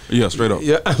 so yeah, straight up.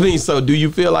 Yeah, I mean, so do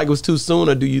you feel like it was too soon,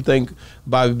 or do you think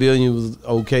Bobby Billion was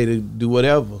okay to do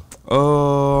whatever?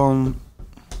 I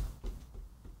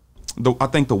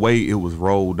think the way it was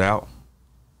rolled out,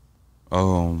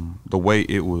 the way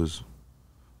it was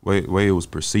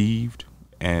perceived,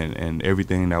 and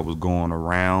everything that was going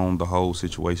around the whole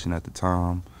situation at the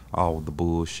time, all the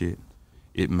bullshit.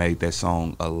 It made that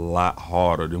song a lot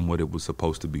harder than what it was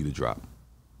supposed to be to drop.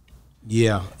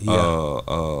 Yeah.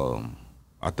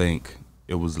 I think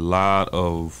it was a lot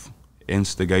of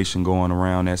instigation going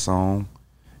around that song.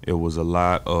 It was a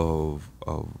lot of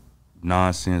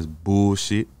nonsense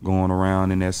bullshit going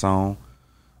around in that song.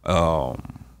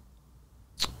 And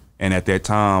at that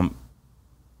time,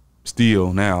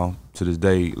 still now, to this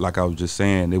day, like I was just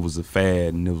saying, it was a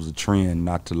fad and it was a trend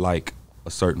not to like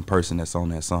a certain person that's on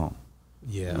that song.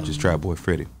 Yeah, which is Trapboy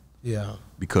Freddy. Yeah,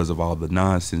 because of all the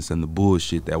nonsense and the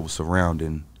bullshit that was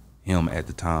surrounding him at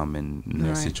the time in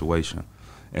that situation.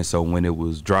 And so when it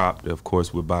was dropped, of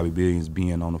course, with Bobby Billions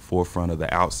being on the forefront of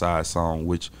the Outside song,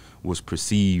 which was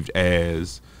perceived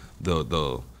as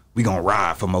the we gonna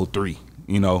ride for Mo3.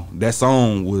 You know, that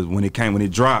song was when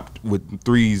it dropped with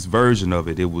 3's version of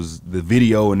it, it was the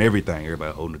video and everything.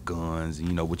 Everybody holding the guns, and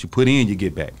you know, what you put in, you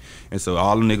get back. And so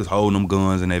all the niggas holding them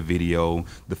guns in that video,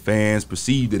 the fans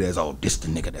perceived it as, oh, this the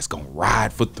nigga that's gonna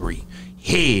ride for 3.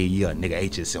 Hey, yeah, nigga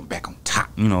HSM back on top,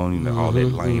 you know all that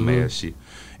lame ass shit.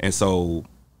 And so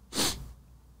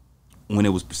when it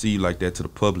was perceived like that to the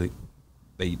public,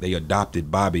 they adopted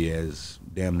Bobby as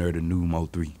damn near the new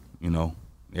Mo3, you know,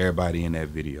 everybody in that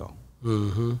video.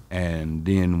 And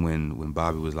then when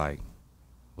Bobby was like,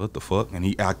 what the fuck?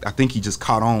 And I think he just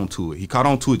caught on to it. He caught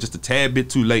on to it just a tad bit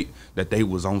too late that they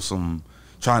was on some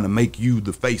trying to make you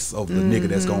the face of the nigga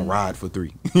that's gonna ride for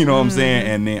 3. You know what I'm saying?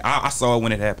 And then I saw it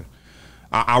when it happened.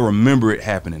 I remember it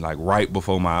happening like right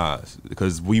before my eyes,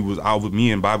 because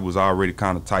me and Bobby was already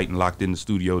kind of tight and locked in the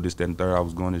studio, this, that, and third. I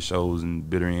was going to shows and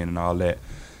Bitter End and all that.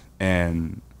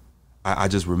 And I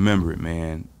just remember it,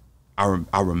 man.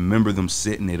 I remember them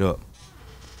setting it up.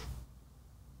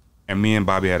 And me and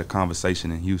Bobby had a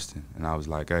conversation in Houston, and I was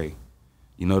like, hey,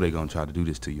 you know they're going to try to do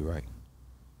this to you, right?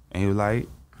 And he was like,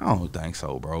 I don't think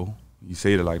so, bro. You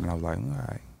said it like that. I was like, all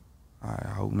right, I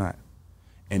hope not.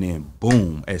 And then,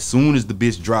 boom, as soon as the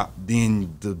bitch dropped,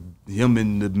 then him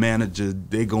and the manager,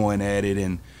 they going at it,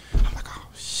 and I'm like, oh,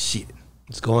 shit.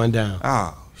 It's going down.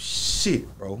 Oh,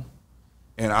 shit, bro.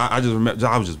 And I just remember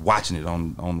I was just watching it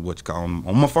on what you call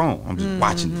on my phone. I'm just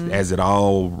watching it as it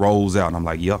all rolls out, and I'm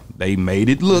like, yeah, they made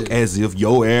it look as if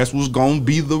your ass was gonna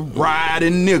be the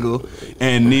riding nigga.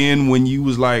 And then when you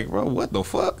was like, bro, what the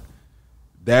fuck?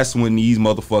 That's when these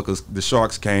motherfuckers, the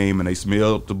sharks came and they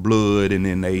smelled the blood, and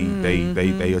then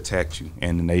they attacked you,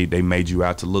 and then they made you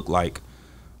out to look like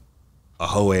a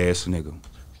hoe ass nigga.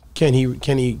 Can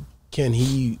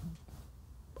he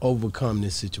overcome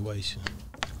this situation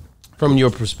from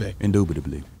your perspective?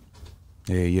 Indubitably.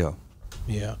 Yeah.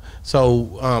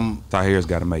 So Tahir's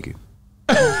got to make it.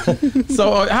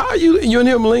 So how are you and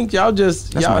him linked? Y'all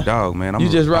just that's my dog, man.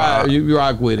 You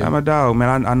rock with him. I'm a dog,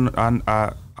 man.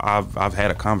 I've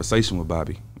had a conversation with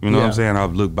Bobby. You know what I'm saying?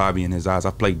 I've looked Bobby in his eyes.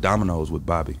 I've played dominoes with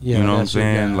Bobby. Yeah, you know what I'm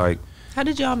saying? Like, how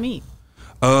did y'all meet?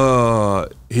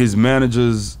 His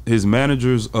manager's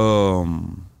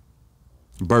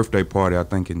birthday party, I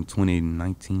think in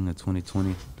 2019 or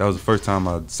 2020. That was the first time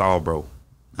I saw bro.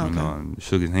 You know, and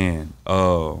shook his hand.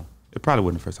 It probably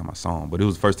wasn't the first time I saw him, but it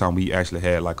was the first time we actually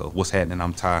had like a "what's happening,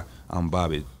 I'm Ty, I'm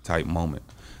Bobby" type moment.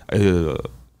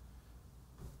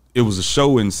 It was a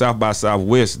show in South by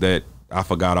Southwest that I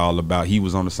forgot all about. He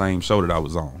was on the same show that I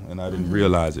was on, and I didn't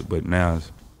realize it. But now,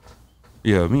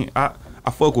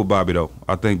 I fuck with Bobby though.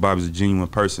 I think Bobby's a genuine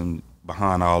person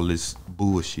behind all this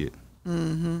bullshit.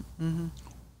 When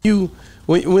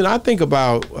I think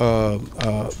about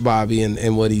Bobby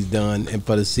and what he's done and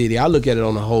for the city, I look at it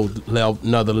on a whole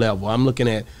another level. I'm looking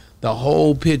at the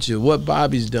whole picture, what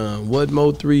Bobby's done, what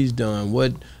Mo3's done,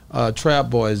 what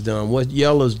Trapboy's done, what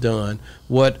Yellow's done,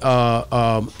 what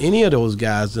any of those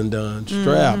guys done,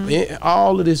 Strap.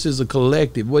 All of this is a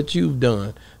collective. What you've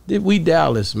done. We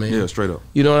Dallas, man. Yeah, straight up.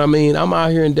 You know what I mean? I'm out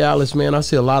here in Dallas, man. I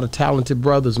see a lot of talented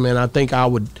brothers, man. I think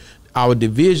our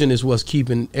division is what's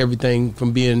keeping everything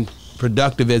from being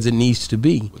productive as it needs to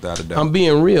be. Without a doubt. I'm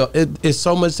being real. It's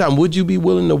so much time. Would you be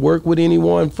willing to work with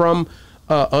anyone from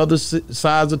other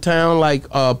sides of town, like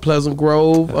Pleasant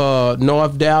Grove,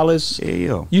 North Dallas?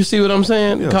 Yeah. You see what I'm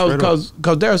saying? Because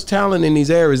there's talent in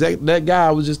these areas. That guy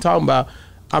I was just talking about,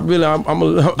 I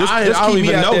don't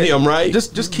even know him, right?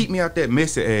 Just keep me out that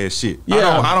messy ass shit.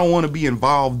 Yeah. I don't want to be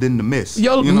involved in the mess.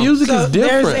 Yo, music is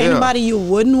different. There's anybody you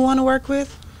wouldn't want to work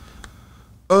with?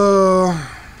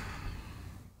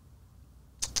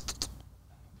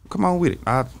 Come on with it.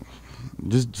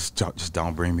 Just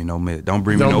don't bring me no mess. Don't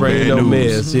bring me no bad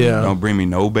news. Yeah. Don't bring me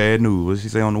no bad news. What she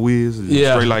say on the Wiz?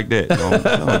 Yeah. Straight like that.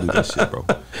 Don't do that shit, bro.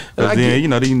 Because then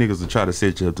these niggas will try to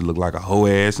set you up to look like a hoe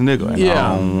ass nigga. And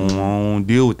I don't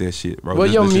deal with that shit, bro. Well,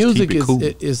 your music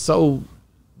is so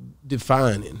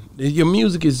defining. Your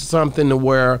music is something to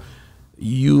where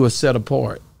you are set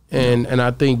apart. And I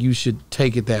think you should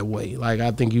take it that way. Like, I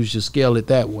think you should scale it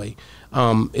that way.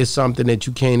 It's something that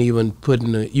you can't even put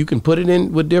in. You can put it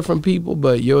in with different people,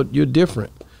 but you're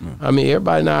different. I mean,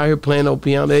 everybody now out here playing no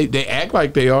piano. They act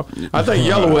like they are. I think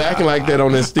Yellow was acting like that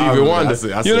on that Stevie Wonder.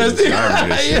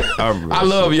 I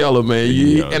love Yellow,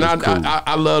 man.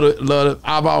 I love it.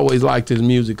 I've always liked his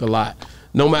music a lot.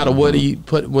 No matter what he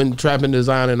put when Trapping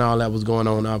Design and all that was going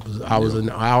on,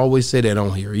 I always say that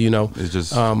on here, you know. It's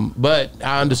just, but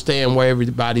I understand where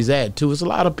everybody's at too. It's a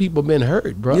lot of people been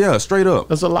hurt, bro. Yeah, straight up.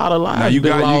 That's a lot of lives. Now you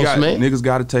got man. Niggas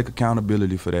got to take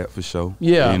accountability for that for sure.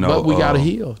 Yeah, you know, but we got to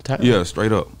heal. Yeah,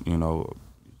 straight up. You know,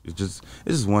 it's just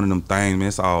one of them things, man.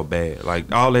 It's all bad. Like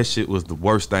all that shit was the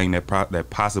worst thing that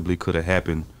possibly could have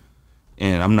happened,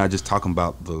 and I'm not just talking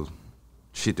about the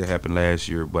shit that happened last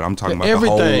year, but I'm talking about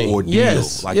everything. The whole ordeal.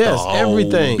 Yes, like the whole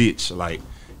everything. Bitch, like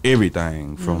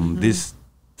everything from this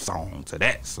song to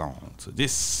that song to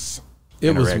this.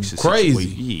 It was crazy.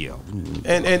 Yeah.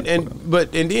 And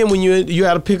then when you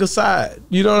had to pick a side,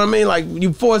 you know what I mean? Like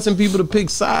you forcing people to pick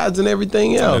sides and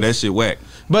everything else. That shit whack.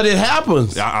 But it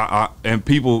happens. And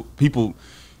people.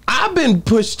 I've been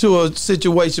pushed to a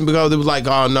situation because it was like,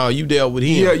 oh no, you dealt with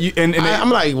him. Yeah, I'm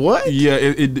like, what? Yeah,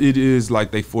 it is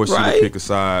like they force you to pick a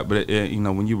side, but you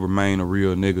know, when you remain a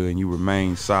real nigga and you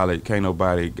remain solid,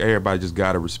 everybody just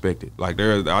gotta respect it. Like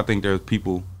I think there's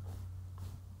people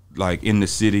like in the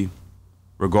city,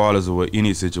 regardless of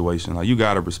any situation, like you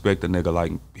gotta respect a nigga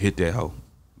like Hit That Hoe,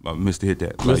 Mr. Hit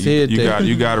That. Like,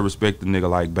 you gotta respect the nigga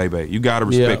like Bebe. You gotta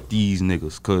respect these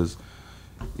niggas, cause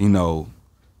you know.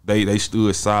 They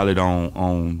stood solid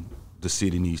on the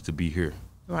city needs to be here.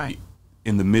 Right.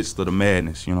 In the midst of the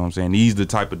madness, you know what I'm saying? These the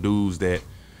type of dudes that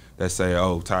say,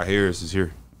 oh, Ty Harris is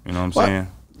here. You know what I'm saying?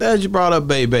 That you brought up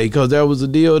Bebe, because there was a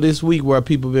deal this week where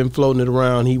people been floating it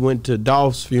around. He went to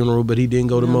Dolph's funeral, but he didn't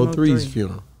go to Mo3's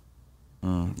funeral.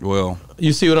 Well,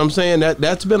 you see what I'm saying?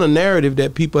 That's been a narrative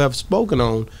that people have spoken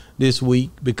on this week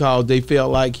because they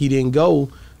felt like he didn't go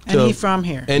And he from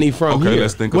here. And he from here.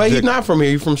 Let's think well, he's not from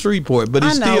here. He's from Shreveport. But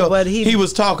he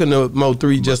was talking to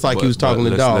Mo3 just like he was talking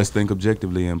to Dog. Let's think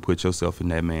objectively and put yourself in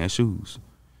that man's shoes.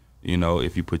 You know,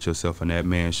 if you put yourself in that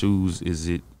man's shoes, is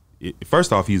it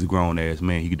first off, he's a grown ass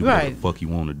man. He can do whatever the fuck he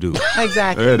want to do.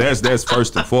 Exactly. That's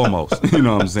first and foremost. You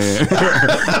know what I'm saying?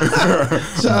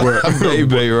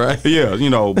 Baby, right? Yeah,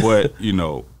 you know, but you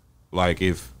know, like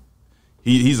if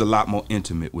he's a lot more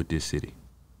intimate with this city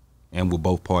and with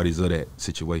both parties of that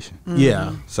situation.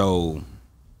 Yeah. So,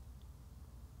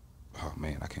 oh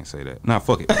man, I can't say that. Nah,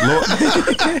 fuck it.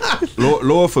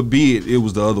 Lord forbid it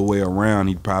was the other way around.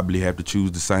 He'd probably have to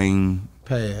choose the same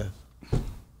path.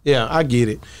 Yeah, I get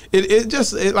it. It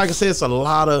just like I said, it's a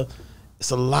lot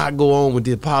go on with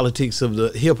the politics of the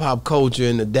hip hop culture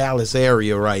in the Dallas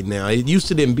area right now. It used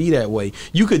to didn't be that way.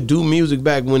 You could do music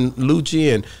back when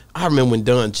Lucci and I remember when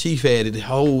Don Chief had it,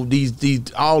 all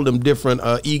them different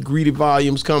E-40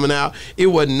 volumes coming out. It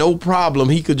wasn't no problem.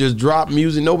 He could just drop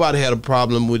music. Nobody had a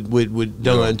problem with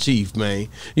Don Chief, man.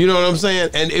 You know what I'm saying?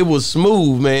 And it was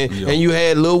smooth, man. Yeah. And you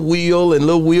had Lil Will, and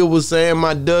Lil Will was saying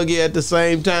my Dougie at the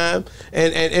same time,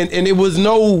 and it was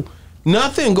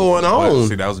nothing going on.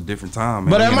 See, that was a different time,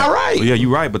 man. But am I right? Well, yeah, you're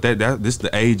right. But this the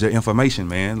age of information,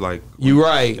 man. Like you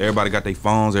right. Everybody got their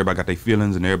phones, everybody got their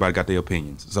feelings, and everybody got their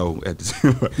opinions. So at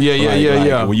the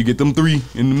yeah. When you get them three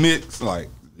in the mix, like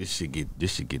this should get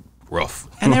rough.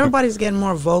 And everybody's getting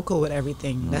more vocal with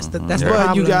everything. That's the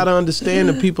But you gotta understand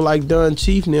the people like Don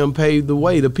Chief and them paved the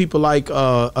way. The people like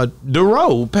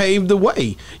Dorrogh paved the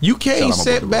way. You can't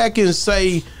sit back and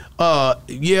say.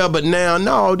 Yeah, but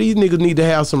no, these niggas need to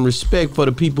have some respect for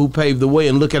the people who paved the way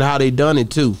and look at how they done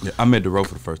it too. Yeah, I met Dorrogh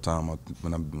for the first time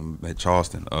when I met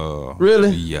Charleston.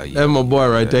 Really? Yeah. That's my boy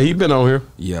right there. He been on here.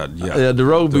 Yeah.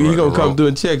 Dorrogh, he gonna come through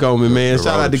and check on me, man.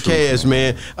 Shout out to Cash,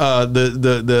 man.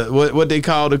 What they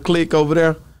call the clique over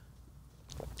there?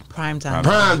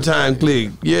 Primetime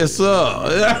clique. Yes,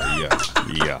 sir.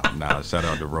 Yeah. Nah, shout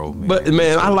out to Dorrogh, man. But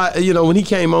man, I like when he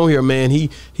came on here, man. He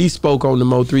spoke on the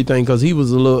Mo3 thing because he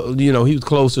was a little, he was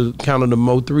closer kind of the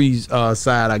Mo3's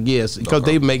side, I guess, because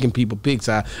they making people pick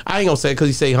side. I ain't gonna say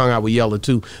because he hung out with Yella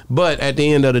too. But at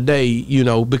the end of the day,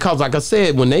 because like I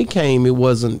said, when they came,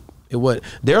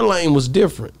 their lane was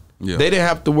different. Yeah. They didn't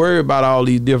have to worry about all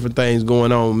these different things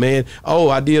going on, man. Oh,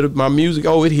 I did my music.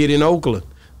 Oh, it hit in Oakland.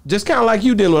 Just kind of like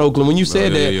you did in Oakland when you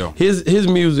said that his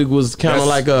music was kind of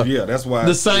like that's why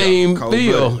the same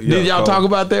feel. Did y'all talk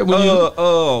about that?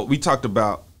 When we talked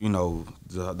about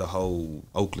the whole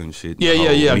Oakland shit.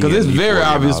 Yeah. Because it's very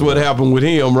obvious what happened with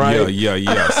him, right?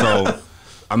 Yeah. So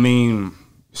I mean,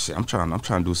 shit, I'm trying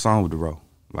to do a song with Dorrogh.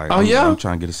 Like, I'm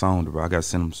trying to get a song to bro. I gotta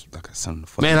send him.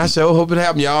 Man, I sure hope it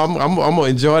happen, y'all. I'm gonna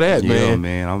enjoy that, man.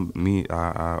 Yeah, man.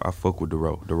 I fuck with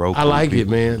Dorrogh. I like it,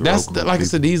 man. That's like I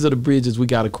said. These are the bridges we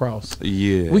gotta cross.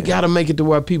 Yeah, we gotta make it to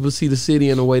where people see the city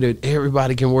in a way that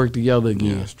everybody can work together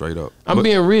again. Yeah, straight up. I'm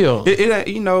being real.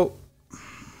 It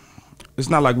it's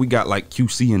not like we got like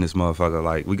QC in this motherfucker.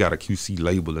 Like we got a QC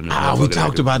label in this. We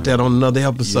talked about that on another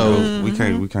episode. We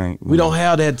can't. We don't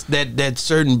have that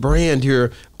certain brand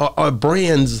here or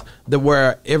brands that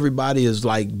where everybody is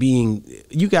like being.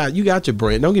 You got your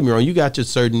brand. Don't get me wrong. You got your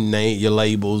certain name, your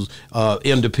labels,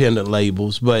 independent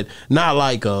labels, but not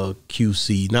like a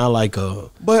QC. Not like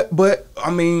a. But I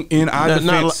mean, in our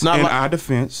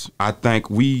defense, I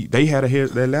think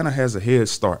Atlanta has a head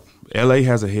start. LA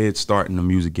has a head start in the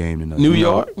music game. New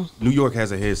York? New York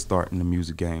has a head start in the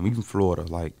music game. Even Florida,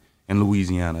 like, and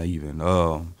Louisiana even.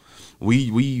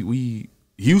 We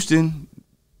Houston,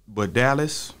 but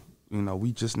Dallas,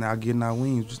 we just now getting our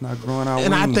wings, just not growing our wings.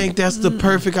 And I think that's the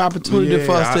perfect opportunity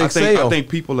for us to excel. I think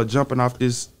people are jumping off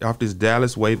this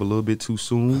Dallas wave a little bit too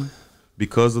soon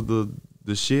because of the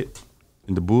shit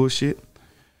and the bullshit.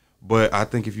 But I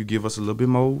think if you give us a little bit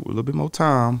more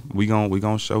time, we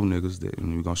gonna show niggas that,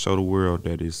 and we gonna show the world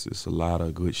that it's a lot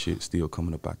of good shit still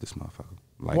coming up out this motherfucker.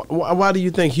 Like, why do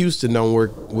you think Houston don't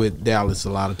work with Dallas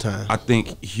a lot of times? I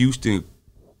think Houston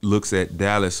looks at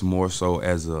Dallas more so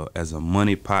as a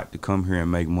money pot to come here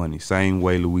and make money. Same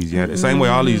way Louisiana, same way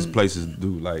all these places do.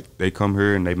 Like they come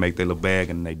here and they make their little bag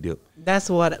and they dip.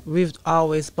 That's what we've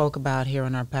always spoke about here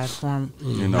on our platform.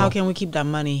 How can we keep that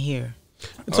money here?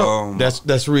 So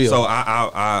that's real. So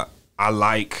I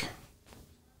like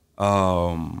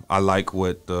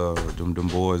what them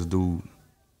boys do.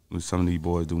 What some of these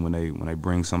boys do when they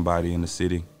bring somebody in the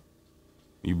city.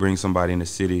 You bring somebody in the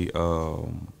city,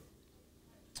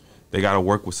 they got to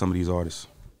work with some of these artists.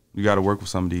 You got to work with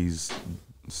some of these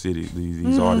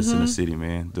artists in the city,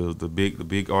 man. The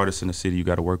big artists in the city, you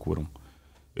got to work with them.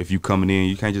 If you coming in,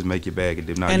 you can't just make your bag and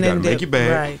dip. Now you gotta make your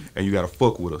bag and you gotta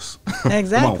fuck with us.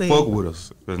 Exactly. Come on, fuck with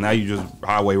us. Because now you just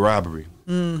highway robbery.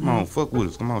 Come on, fuck with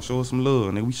us. Come on, show us some love.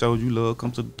 And then we showed you love.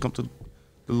 Come to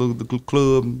the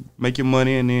club, make your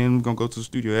money, and then we're gonna go to the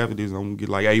studio after this. I'm gonna get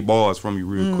like 8 bars from you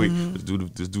real quick.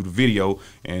 Just do the video,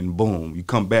 and boom, you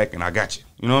come back and I got you.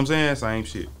 You know what I'm saying? Same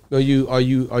shit. Are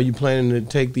you planning to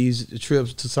take these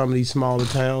trips to some of these smaller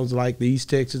towns like the East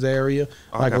Texas area?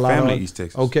 I got family in East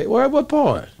Texas. Okay, what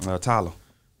part? Tyler.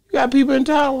 You got people in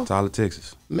Tyler? Tyler,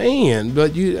 Texas. Man,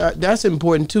 but you that's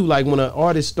important too. Like when an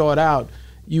artist start out,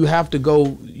 you have to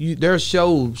go. There's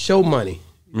show money.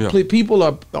 Yeah. People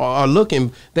are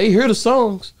looking. They hear the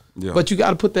songs, but you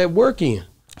got to put that work in.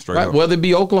 Straight up. Whether it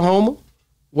be Oklahoma,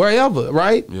 wherever,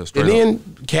 right? Yeah, straight and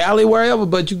then Cali, wherever.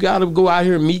 But you got to go out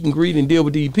here and meet and greet and deal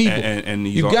with these people. And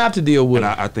you got to deal with.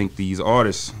 And I think these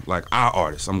artists, like our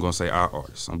artists, I'm gonna say our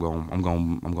artists. I'm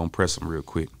gonna press them real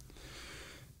quick.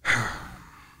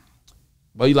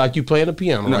 But you playing the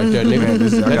piano right there, nigga.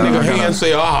 That nigga hand say,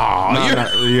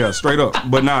 yeah, straight up.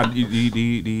 But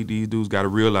these dudes got to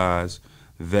realize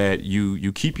that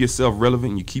you keep yourself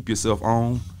relevant, you keep yourself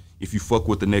on if you fuck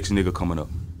with the next nigga coming up.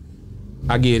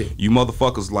 I get it. You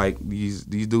motherfuckers like these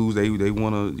dudes, they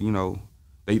wanna,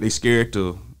 they scared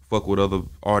to fuck with other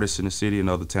artists in the city and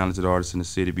other talented artists in the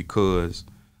city because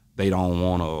they don't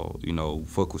wanna,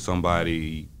 fuck with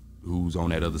somebody who's on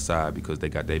that other side because they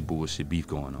got that bullshit beef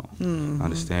going on. I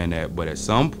understand that. But at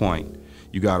some point,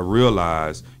 you gotta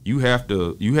realize you have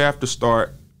to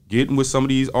start getting with some of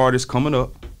these artists coming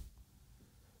up.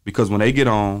 Because when they get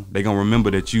on, they gonna remember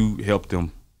that you helped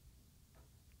them.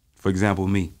 For example,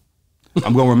 me.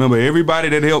 I'm gonna remember everybody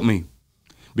that helped me.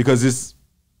 Because it's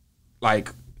like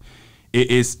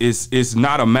it's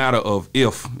not a matter of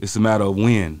if, it's a matter of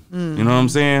when. You know what I'm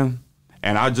saying?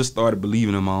 And I just started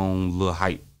believing in my own little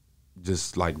hype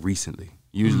just like recently.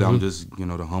 Usually I'm just,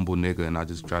 the humble nigga, and I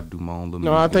just try to do my own little.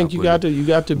 No, I think you got to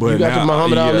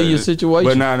Muhammad Ali your situation.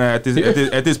 But now at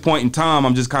this point in time,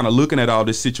 I'm just kind of looking at all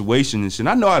this situation and shit.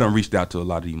 I know I done reached out to a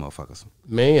lot of these motherfuckers.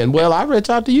 Man, well, I reached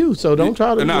out to you, so don't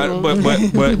try to. But hear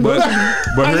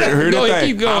the thing.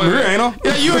 Keep going. I'm here, ain't I?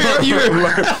 Yeah, you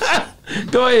here.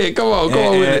 Go ahead, come on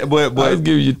with it. But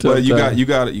give you tough time. you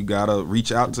gotta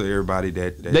reach out to everybody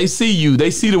that they see you,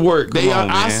 they see the work.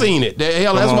 I seen it.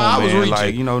 That's why I was reaching.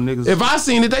 Like, niggas. If I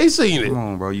seen it, they seen it. Come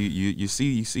on, bro. You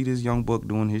see this young buck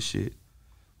doing his shit.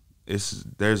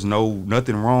 There's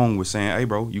nothing wrong with saying, hey,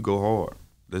 bro, you go hard.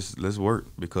 Let's work,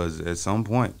 because at some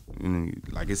point,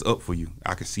 it's up for you.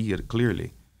 I can see it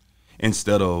clearly,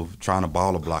 instead of trying to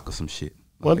ball a block or some shit.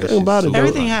 One thing about it,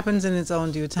 everything happens in its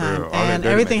own due time, and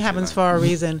everything happens for a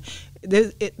reason.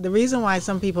 The reason why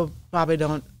some people probably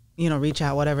don't, reach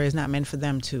out, whatever, is not meant for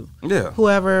them to. Yeah.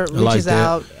 Whoever reaches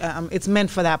out, it's meant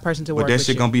for that person to work. But that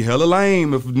shit gonna be hella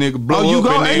lame if a nigga blow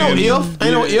up. Ain't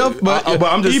no if. But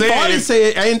I'm just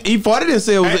saying. E-40 didn't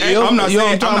say it was an if. I'm not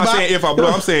saying if I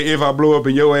blow. I'm saying if I blow up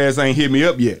and your ass ain't hit me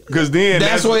up yet. Because then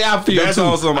that's the way I feel. That's too.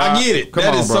 Awesome. I get it.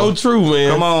 That is so true,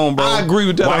 man. Come on, bro. I agree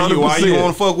with that. Why you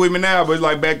want to fuck with me now? But it's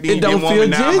like back then, it don't feel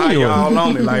genuine. Now y'all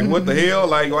on me. Like, what the hell?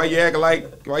 Like, why you acting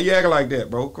like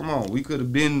that, bro? Come on. We could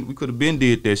have been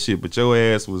did that shit, but your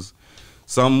ass was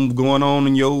something going on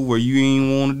in where you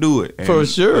ain't want to do it. For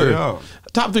sure.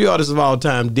 Top 3 artists of all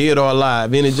time, dead or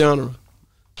alive, any genre.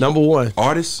 Number 1.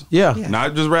 Artists? Yeah.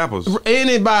 Not just rappers.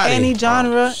 Anybody. Any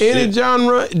genre. Any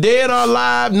genre, dead or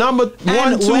alive. Number 1, 2,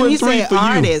 and 3 for you. When you say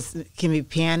artist, it can be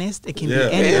pianist, it can be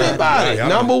anybody.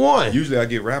 Number 1. Usually I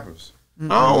get rappers.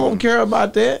 I don't care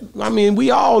about that. I mean, we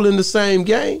all in the same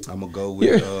game. I'm gonna go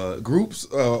with groups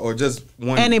or just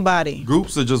one. Anybody.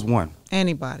 Groups or just one.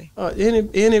 Anybody.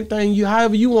 Anything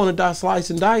however you want to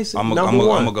slice and dice it. I'm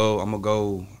gonna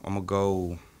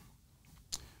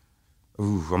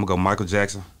go Michael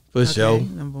Jackson. For sure.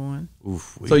 Number 1.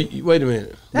 Oof. So wait a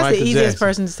minute. That's Michael the easiest Jackson.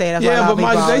 person to say. That's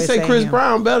but they say Chris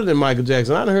Brown better than Michael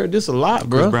Jackson. I done heard this a lot,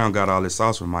 bro. Chris Brown got all this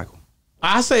sauce from Michael.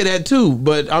 I say that too,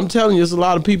 but I'm telling you, there's a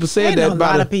lot of people said that. A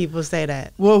lot of people say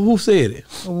that. Well, who said it?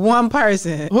 One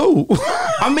person. Who?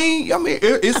 I mean,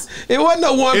 it wasn't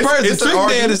no one person. Trick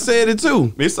Daddy said it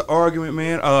too. It's an argument,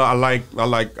 man. I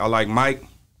like Mike.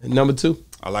 And number 2,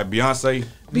 I like Beyonce.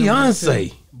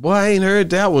 Beyonce. Boy, I ain't heard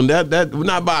that one. That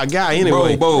not by a guy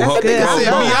anyway. That's good.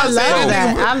 I love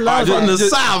that. I love that. From the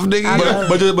South,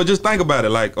 nigga. But just think about it.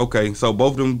 Like, okay, so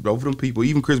both of them people,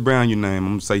 even Chris Brown, your name,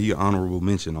 I'm gonna say he an honorable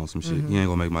mention on some shit. He ain't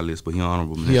gonna make my list, but he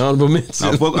honorable mention. He honorable mention.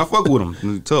 I fuck with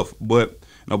him. Tough. But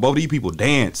No, both of these people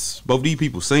dance. Both of these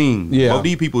people sing. Yeah. Both of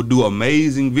these people do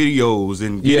amazing videos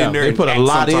and get in there. They put a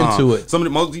lot into it. Some of the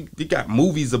most they got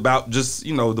movies about just,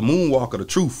 you know, the moonwalk of the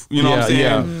truth. You know what I'm saying?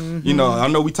 Yeah. You know, I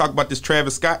know we talked about this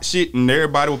Travis Scott shit and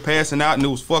everybody was passing out and it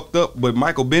was fucked up, but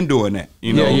Michael been doing that.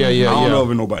 You know, I don't know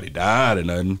if nobody died or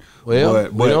nothing. Well,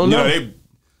 but we don't know. You know,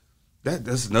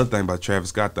 that's another thing about Travis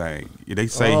Scott thing. They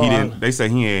say he didn't. They say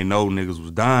he ain't know niggas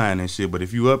was dying and shit. But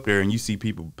if you up there and you see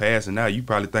people passing out, you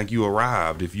probably think you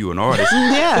arrived if you an artist.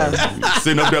 Yeah,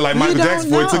 sitting up there like Michael Jackson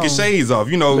before he took his shades off.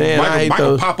 You know, Man,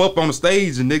 Michael pop up on the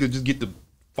stage and niggas just get to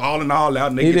falling all out.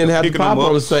 And they he didn't have to pop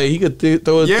on the stage. He could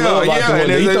throw his glove out the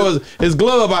window. He throw his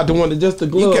glove out the window, just the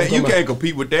glove. You can't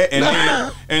compete with that.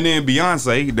 And then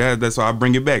Beyonce, that's why I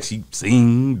bring it back. She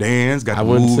sing, dance, got the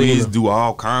movies, do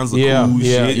all kinds of cool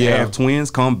shit. Have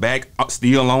twins, come back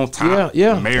still on top.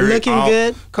 Married, looking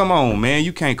good. Come on, man,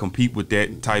 you can't compete with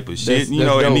that type of shit. You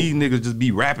know, and these niggas just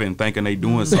be rapping, thinking they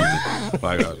doing something.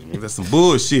 Like that's some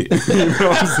bullshit. You know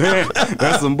what I'm saying?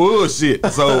 That's some bullshit.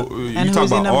 So you talk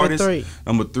about artists.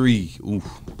 Number 3. Oof.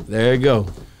 There you go.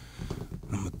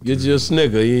 Get you a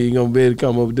Snicker. You ain't gonna be able to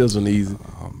come up with this one easy.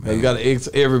 You gotta X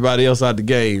everybody else out the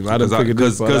game. I done figured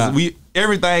this one out. Because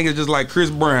everything is just like Chris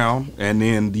Brown, and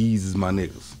then these is my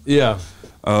niggas. Yeah.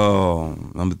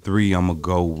 Number 3, I'm gonna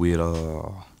go with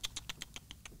a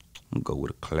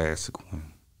classic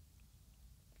one.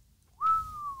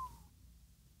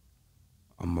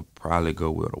 I'm gonna probably go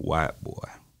with a white boy.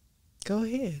 Go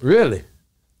ahead. Really?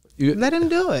 Let him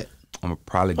do it. I'm gonna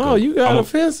probably go. Oh, you got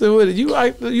offensive with it. You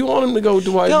want him to go with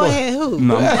the white boy? Go ahead. Who?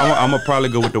 No, I'm gonna probably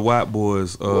go with the white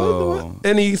boys.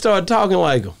 And he started talking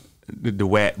like him. The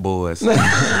white boys.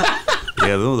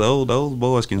 Yeah, those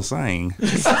boys can sing.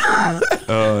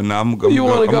 I'm gonna go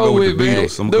with the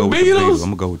Beatles. I'm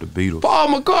gonna go with the Beatles. Paul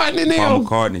McCartney, Paul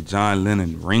McCartney, John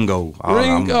Lennon, Ringo.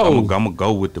 I'm gonna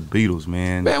go with the Beatles,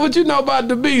 man. Man, what you know about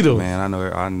the Beatles? Man,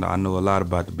 I know a lot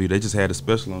about the Beatles. They just had a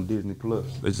special on Disney Plus.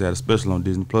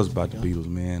 About the Beatles,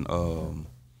 man.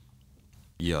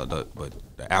 But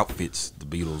the outfits the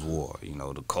Beatles wore, you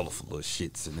know, the colorful little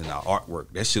shits, and then the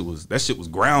artwork. That shit was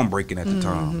groundbreaking at the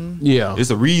time. Yeah,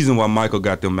 it's a reason why Michael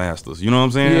got them masters. You know what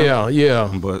I'm saying?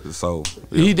 Yeah. But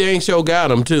he dang sure got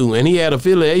them too, and he had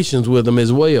affiliations with them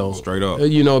as well. Straight up.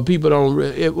 You know, people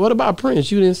don't. What about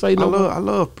Prince? You didn't say no. I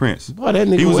love Prince. Boy, that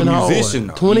nigga he was went a musician.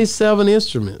 27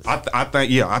 instruments. I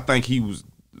think he was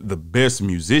the best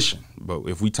musician. But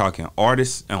if we talking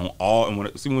artists and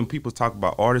when people talk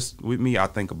about artists with me, I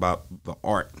think about the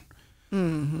art.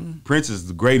 Prince is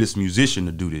the greatest musician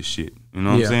to do this shit. You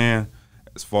know what I'm saying?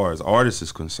 As far as artists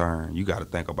is concerned, you got to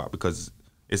think about, because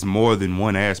it's more than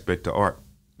one aspect to art.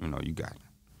 You know, you got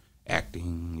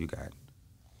acting, you got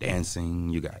dancing,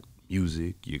 you got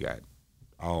music, you got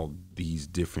all these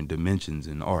different dimensions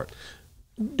in art.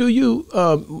 Do you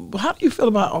how do you feel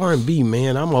about R&B,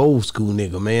 man? I'm an old school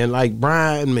nigga, man. Like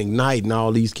Brian McKnight and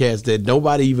all these cats that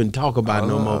nobody even talk about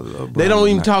no more. They don't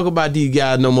even talk about these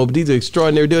guys no more, but these are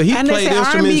extraordinary dudes. He played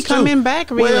instruments R&B too. coming back,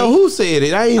 really. Well, who said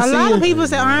it? I ain't seen it. A lot of people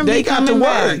say R&B coming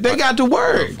back. They got to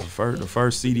work. The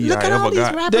first CD Look I at all ever these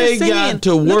got. rappers They singing. got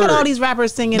to work. Look at all these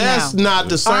rappers singing That's now. not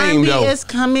the same though. R&B is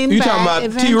coming you back. talking about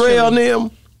eventually. T-Rail and them?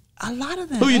 A lot of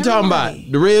them. Who you everybody. talking about?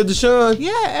 The Red Deshaun?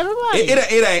 Yeah, everybody. It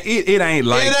ain't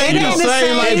like It ain't the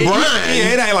same like Brian.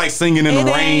 It ain't like singing in the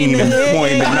rain and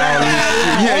pointing and all this.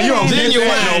 Yeah, you don't get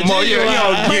that no more. You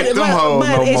don't get them hoes no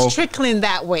more. But it's trickling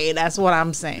that way. That's what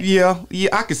I'm saying. Yeah,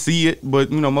 I can see it,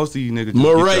 but you know, most of these niggas.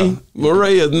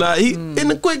 Murray is not. He in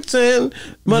the quicksand.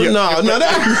 But no,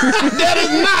 that is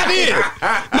not it.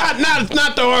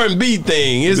 Not the R&B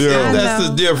thing. That's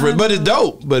just different, but it's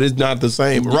dope. But it's not the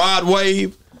same. Rod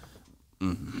Wave.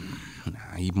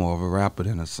 He's more of a rapper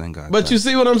than a singer. But you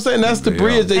see what I'm saying? That's the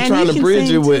bridge they and trying to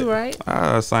bridge it with. Too, right?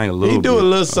 I sang a little. He do a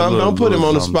little something. Don't put him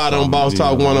on the spot on Boss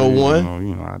Talk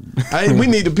 101. We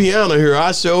need the piano here.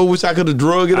 I sure wish I could have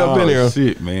drug it up in here.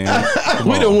 Shit, man.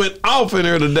 We done went off in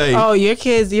here today. Oh, your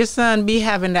son be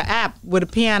having the app with a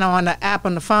piano on the app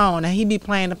on the phone, and he be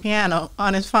playing the piano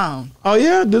on his phone. Oh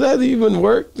yeah, did that even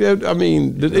work? I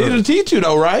mean, it'll teach you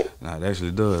though, right? Nah, it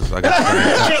actually does. I got the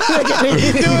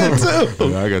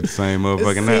same. I got the same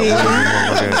motherfucking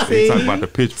app. He talk about the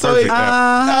Pitch Perfect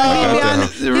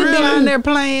app. He be on there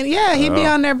playing. Yeah, he be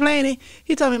on there playing.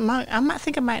 He told me, I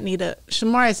think I might need a.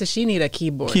 Shamariah said she need a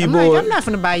keyboard. I'm like, I'm not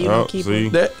gonna buy you no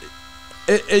keyboard.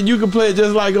 And you can play it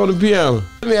just like on the piano.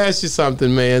 Let me ask you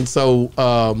something, man. So,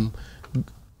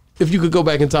 if you could go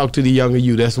back and talk to the younger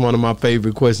you, that's one of my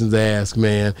favorite questions to ask,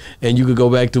 man. And you could go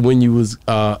back to when you was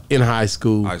in high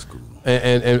school.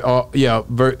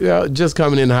 Just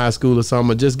coming in high school or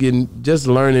something, just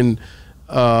learning,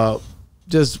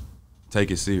 just Take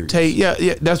it serious.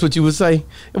 Yeah. That's what you would say.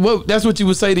 Well, that's what you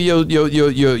would say to your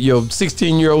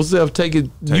 16-year-old self.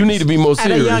 You need to be more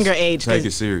serious at a younger age. Take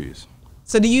it serious.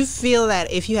 So, do you feel that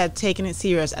if you had taken it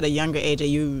serious at a younger age, that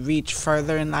you reach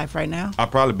further in life right now? I'd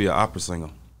probably be an opera singer.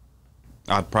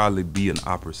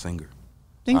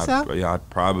 Think so? Yeah, I'd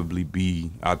probably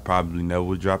never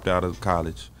would have dropped out of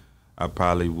college. I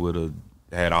probably would have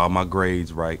had all my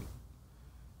grades right.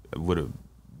 Would have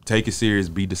take it serious,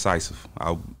 be decisive.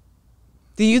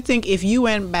 Do you think if you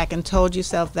went back and told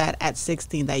yourself that at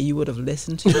 16 that you would have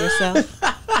listened to yourself?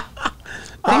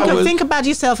 Think about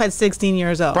yourself at 16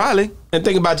 years old. Probably. And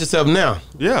think about yourself now.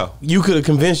 Yeah. You could have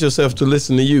convinced yourself to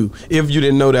listen to you if you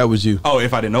didn't know that was you. Oh,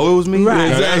 if I didn't know it was me? Right.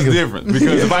 Exactly. That's different.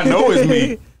 Because if I know it's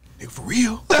me, for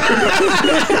real?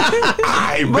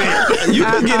 I bet. You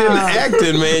could get into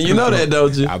acting, man. You know that,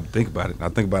 don't you? I think about it. I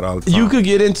think about it all the time. You could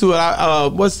get into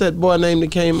it. What's that boy name that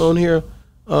came on here?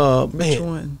 Which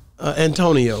one?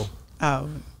 Antonio. Oh,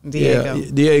 Diego.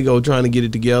 Yeah, Diego trying to get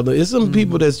it together. It's some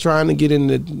people that's trying to get in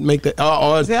to make that.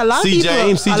 C.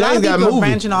 James got a movie.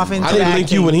 Branching off into I didn't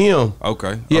link you with him.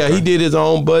 Okay. Yeah, he did his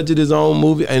own budget, his own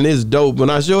movie, and it's dope.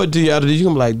 When I show it to you after this, you're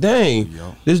gonna be like, dang,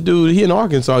 this dude, he in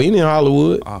Arkansas, he in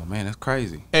Hollywood. Oh man, that's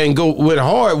crazy. And went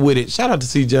hard with it. Shout out to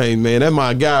C. James, man. That's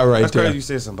my guy right there. That's crazy you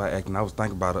said something about acting. I was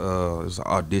thinking about it was an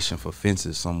audition for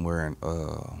Fences somewhere in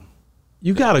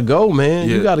you gotta go, man.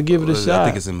 You gotta give it a shot. I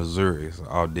think it's in Missouri. It's an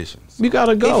audition. So. You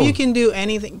gotta go. If you can do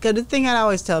anything, because the thing I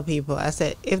always tell people, I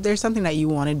said, if there's something that you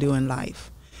want to do in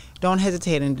life, don't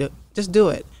hesitate and just do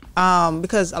it.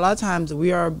 Because a lot of times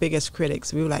we are our biggest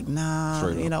critics. We were like, nah,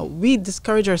 we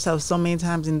discourage ourselves so many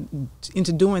times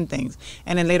into doing things.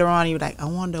 And then later on, you're like, I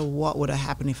wonder what would have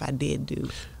happened if I did do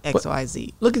X, Y,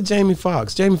 Z. Look at Jamie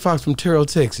Foxx. Jamie Foxx from Terrell,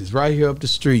 Texas, right here up the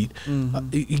street.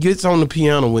 He gets on the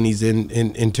piano when he's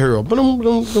in Terrell.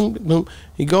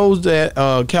 He goes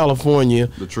to California.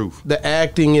 The truth. The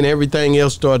acting and everything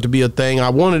else started to be a thing. I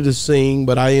wanted to sing,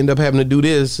 but I end up having to do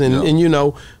this.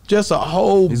 And just a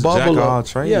whole bubble of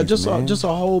trades, just a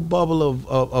whole bubble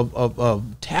of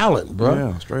talent, bro.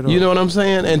 Yeah, straight up. You know what I'm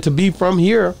saying? And to be from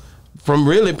here, from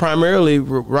really primarily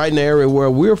right in the area where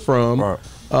we're from, right.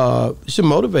 Should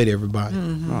motivate everybody.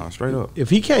 No, straight up. If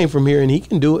he came from here and he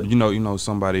can do it, you know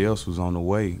somebody else who's on the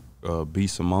way. B.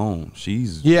 Simone,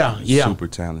 she's super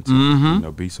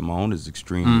talented. B. Simone is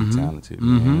extremely talented,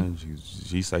 man.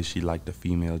 She says she like the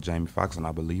female Jamie Foxx, and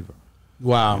I believe her.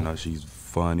 Wow. She's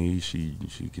funny. She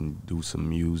can do some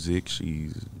music.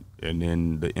 And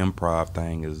then the improv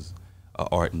thing is an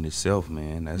art in itself,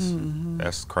 man.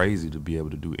 That's crazy to be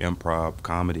able to do improv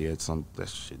comedy at that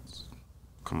shit's.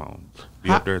 Come on, be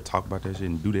up there, talk about that shit,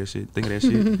 and do that shit, think of that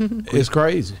shit. It's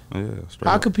crazy. Yeah.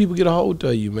 How could people get a hold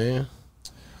of you, man?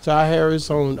 Ty Harris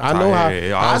on. I know how.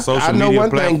 I know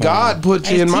one thing. God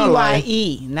put you in my life.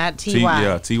 TYE, not TY.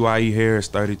 Yeah, TYE Harris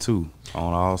 32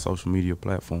 on all social media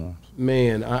platforms.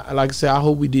 Man, like I said, I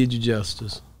hope we did you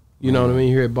justice. You know what I mean?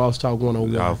 Here at Boss Talk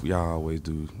 101. Y'all always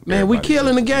do. Man, we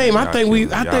killing the game. I think we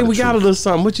got a little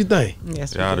something. What you think?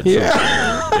 Yes, we do.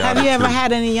 Have you ever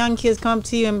had any young kids come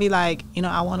to you and be like,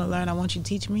 I want to learn. I want you to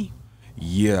teach me?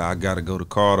 Yeah, I got to go to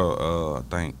Carter, I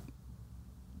think,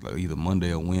 either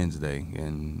Monday or Wednesday,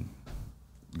 and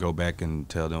go back and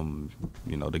tell them,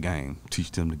 the game.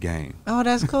 Teach them the game. Oh,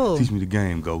 that's cool. Teach me the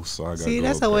game, Ghost. So I gotta go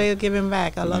that's a way of giving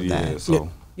back. I love that. So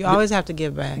you always have to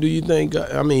give back. Do you think,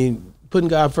 putting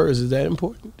God first, is that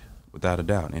important? Without a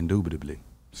doubt, indubitably.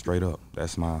 Straight up.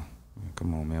 That's come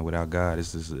on, man. Without God,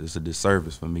 it's a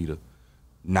disservice for me to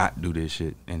not do this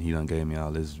shit, and he done gave me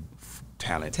all this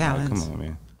talent. Like, come on,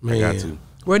 man. I got to.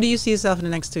 Where do you see yourself in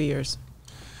the next 2 years?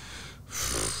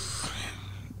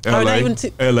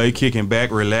 LA kicking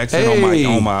back, relaxing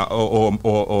on my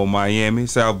or Miami,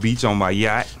 South Beach on my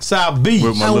yacht. South Beach.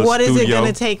 And what is it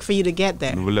gonna take for you to get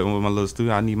there? With my little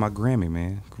studio, I need my Grammy,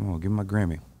 man. Come on, give me my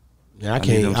Grammy. Yeah, I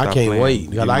can't wait.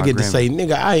 Because I get to say,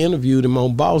 nigga, I interviewed him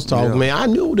on Boss Talk, man. I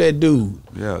knew that dude.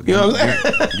 Yeah, you know what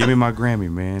I'm saying? Give me my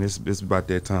Grammy, man. It's about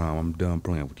that time. I'm done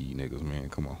playing with these niggas, man.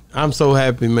 Come on. I'm so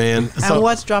happy, man. And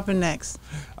what's dropping next?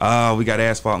 We got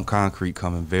Asphalt and Concrete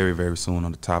coming very, very soon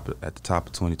at the top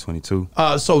of 2022.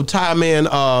 So Ty, man,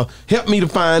 help me to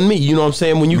find me. You know what I'm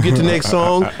saying? When you get the next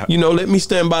song, let me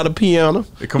stand by the piano.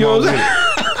 Come on with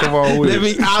it. Come on with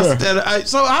it.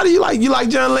 So how do you like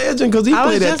John Legend? Because he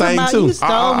played that thing too.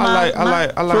 I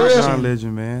like John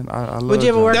Legend, man. I love. Would you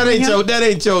ever work that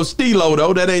ain't your stilo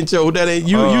though. That ain't you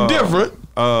different.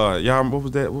 Y'all, what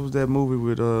was that movie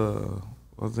with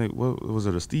I think what was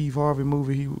it, a Steve Harvey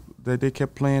movie that they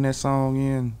kept playing that song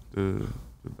in?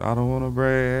 I don't want to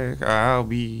brag. I'll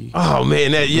be. Oh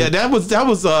man, that was I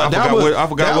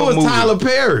forgot what movie. Tyler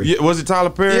Perry. Yeah, was it Tyler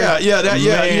Perry? Yeah.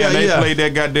 They played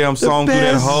that goddamn song through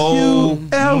that whole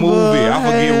movie. I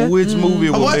forget which movie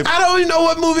it was. I don't even know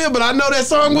what movie, but I know that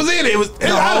song was in it. It was the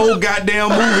whole goddamn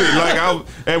movie. Like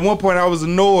at one point I was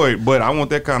annoyed, but I want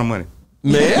that kind of money.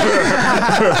 Man.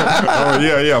 Oh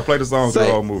yeah. Play the song through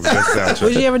the whole movie. That's soundtrack.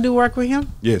 Would you ever do work with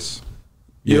him? Yes.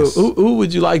 Yes. Who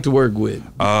would you like to work with?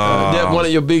 That one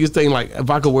of your biggest things. Like if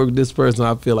I could work with this person,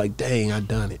 I feel like, dang, I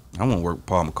done it. I want to work with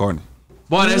Paul McCartney.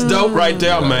 Boy, that's dope right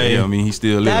there, man. Yeah, I mean, he's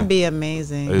still living. That'd be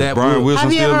amazing. Brian Wilson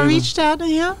Have you still ever living? reached out to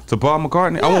him? To Paul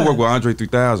McCartney? Yeah. I want to work with Andre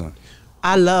 3000.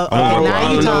 I love.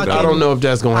 I don't know if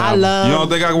that's gonna happen. You don't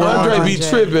think I can work with Andre? Be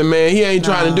tripping, man. He ain't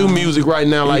trying to do music right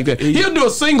now like that. He'll do a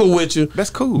single with you. That's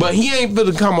cool. But he ain't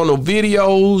finna come on no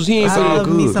videos. He ain't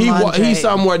finna. He's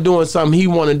somewhere doing something he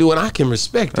want to do, and I can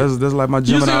respect it. That's like my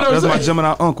Gemini. That's my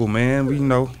Gemini uncle, man. You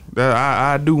know.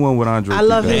 I do one with Andre. I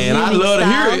love his I love to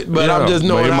hear it, but I'm just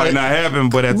knowing it might not happen.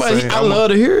 But at the same, I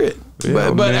love to hear it.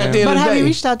 But at the end of the day, have you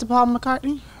reached out to Paul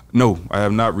McCartney? No, I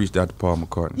have not reached out to Paul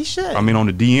McCartney. You should. I mean, on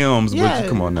the DMs, but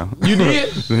come on now. You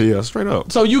did? Yeah, straight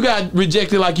up. So you got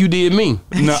rejected like you did me.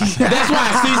 No. That's why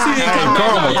CC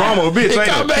karma, bitch. It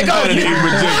come back on you. Didn't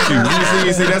reject you.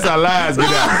 You see, that's how lies get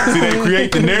out. See, they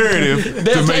create the narrative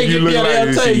to make you look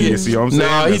like you. See what I'm saying?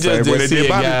 No, he just didn't see it,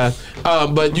 guys.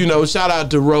 But you know, shout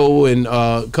out to Ro and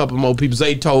a couple more people.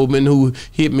 Zay Tobin, who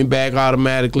hit me back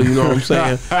automatically. You know what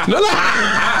I'm saying?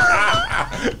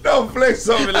 Don't flex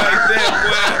on me like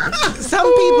that, boy. Some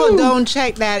people don't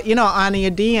check that, on your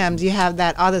DMs. You have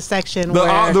that other section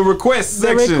where the request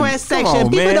section. The request section.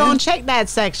 People don't check that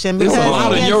section because there's a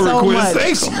lot of your request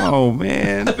section. Oh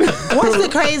man. What's the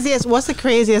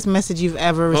craziest message you've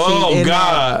ever received in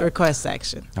that request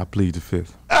section? I plead the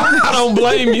fifth. I don't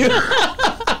blame you.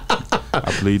 I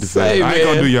plead the fifth. I ain't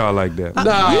gonna do y'all like that.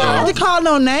 Nah. You don't have to call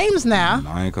no names now. No,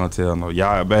 I ain't gonna tell no.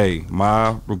 Y'all, babe,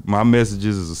 my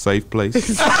messages is a safe place.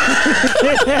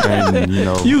 And,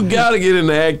 you gotta get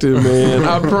into acting, man.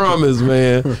 I promise,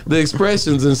 man. The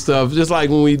expressions and stuff, just like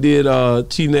when we did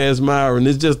Cheating Ass Myron,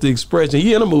 it's just the expression.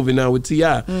 He in a movie now with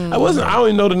T.I. I don't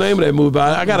even know the name of that movie,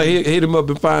 but I gotta hit him up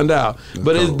and find out.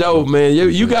 But it's dope, man.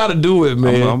 You gotta do it,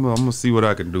 man. I'm gonna see what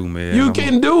I can do, man. You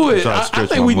can do it. I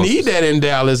think we need that in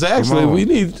Dallas, actually. We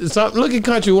need something. Look at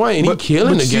Country Wayne. He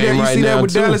killing the game right now. You see that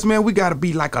with Dallas, man? We gotta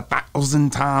be like 1,000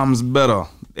 times better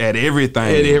at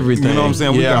everything. You know what I'm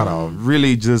saying? We gotta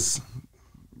really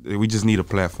we just need a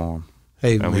platform.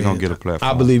 Hey, and we're gonna get a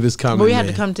platform. I believe it's coming. But we have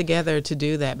to come together to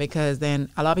do that, because then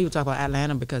a lot of people talk about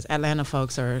Atlanta because Atlanta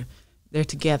folks they're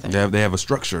together. They have a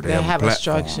structure. They have a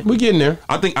structure. We're getting there.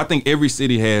 I think every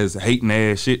city has hating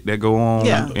ass shit that go on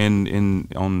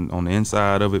on the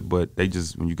inside of it, but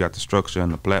when you got the structure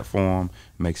and the platform,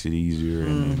 it makes it easier.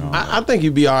 And I think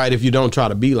you'd be all right if you don't try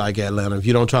to be like Atlanta, if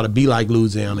you don't try to be like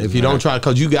Louisiana, if you don't try,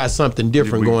 because you got something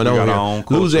different going on here.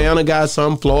 Louisiana got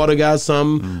some, Florida got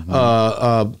some,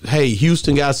 hey,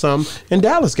 Houston got some, and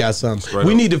Dallas got some.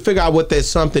 We need to figure out what that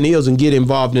something is and get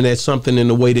involved in that something in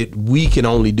the way that we can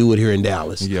only do it here in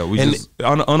Dallas. Yeah, we just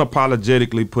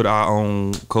unapologetically put our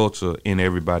own culture in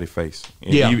everybody's face.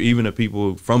 And even the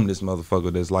people from this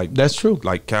motherfucker that's true.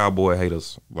 Like cowboy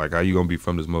haters. Like, how you gonna be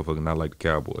from this motherfucker not like the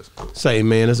Cowboys? Say,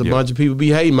 man, there's a bunch of people be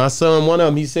hating. My son, one of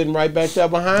them, he's sitting right back there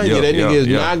behind you. That nigga is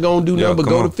not gonna do nothing but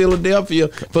go to Philadelphia.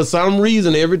 For some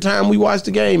reason, every time we watch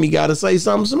the game, he gotta say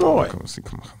something some more. Come on.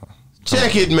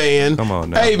 Check it, man. Come on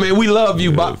now. Hey, man, we love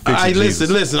you. Hey,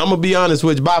 listen, I'm going to be honest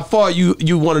with you. By far, you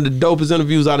one of the dopest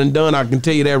interviews I done. I can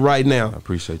tell you that right now. I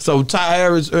appreciate you. So, Ty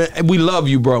Harris, we love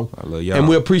you, bro. I love y'all. And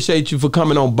we appreciate you for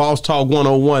coming on Boss Talk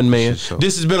 101, man.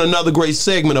 This has been another great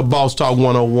segment of Boss Talk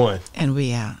 101. And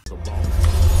we out.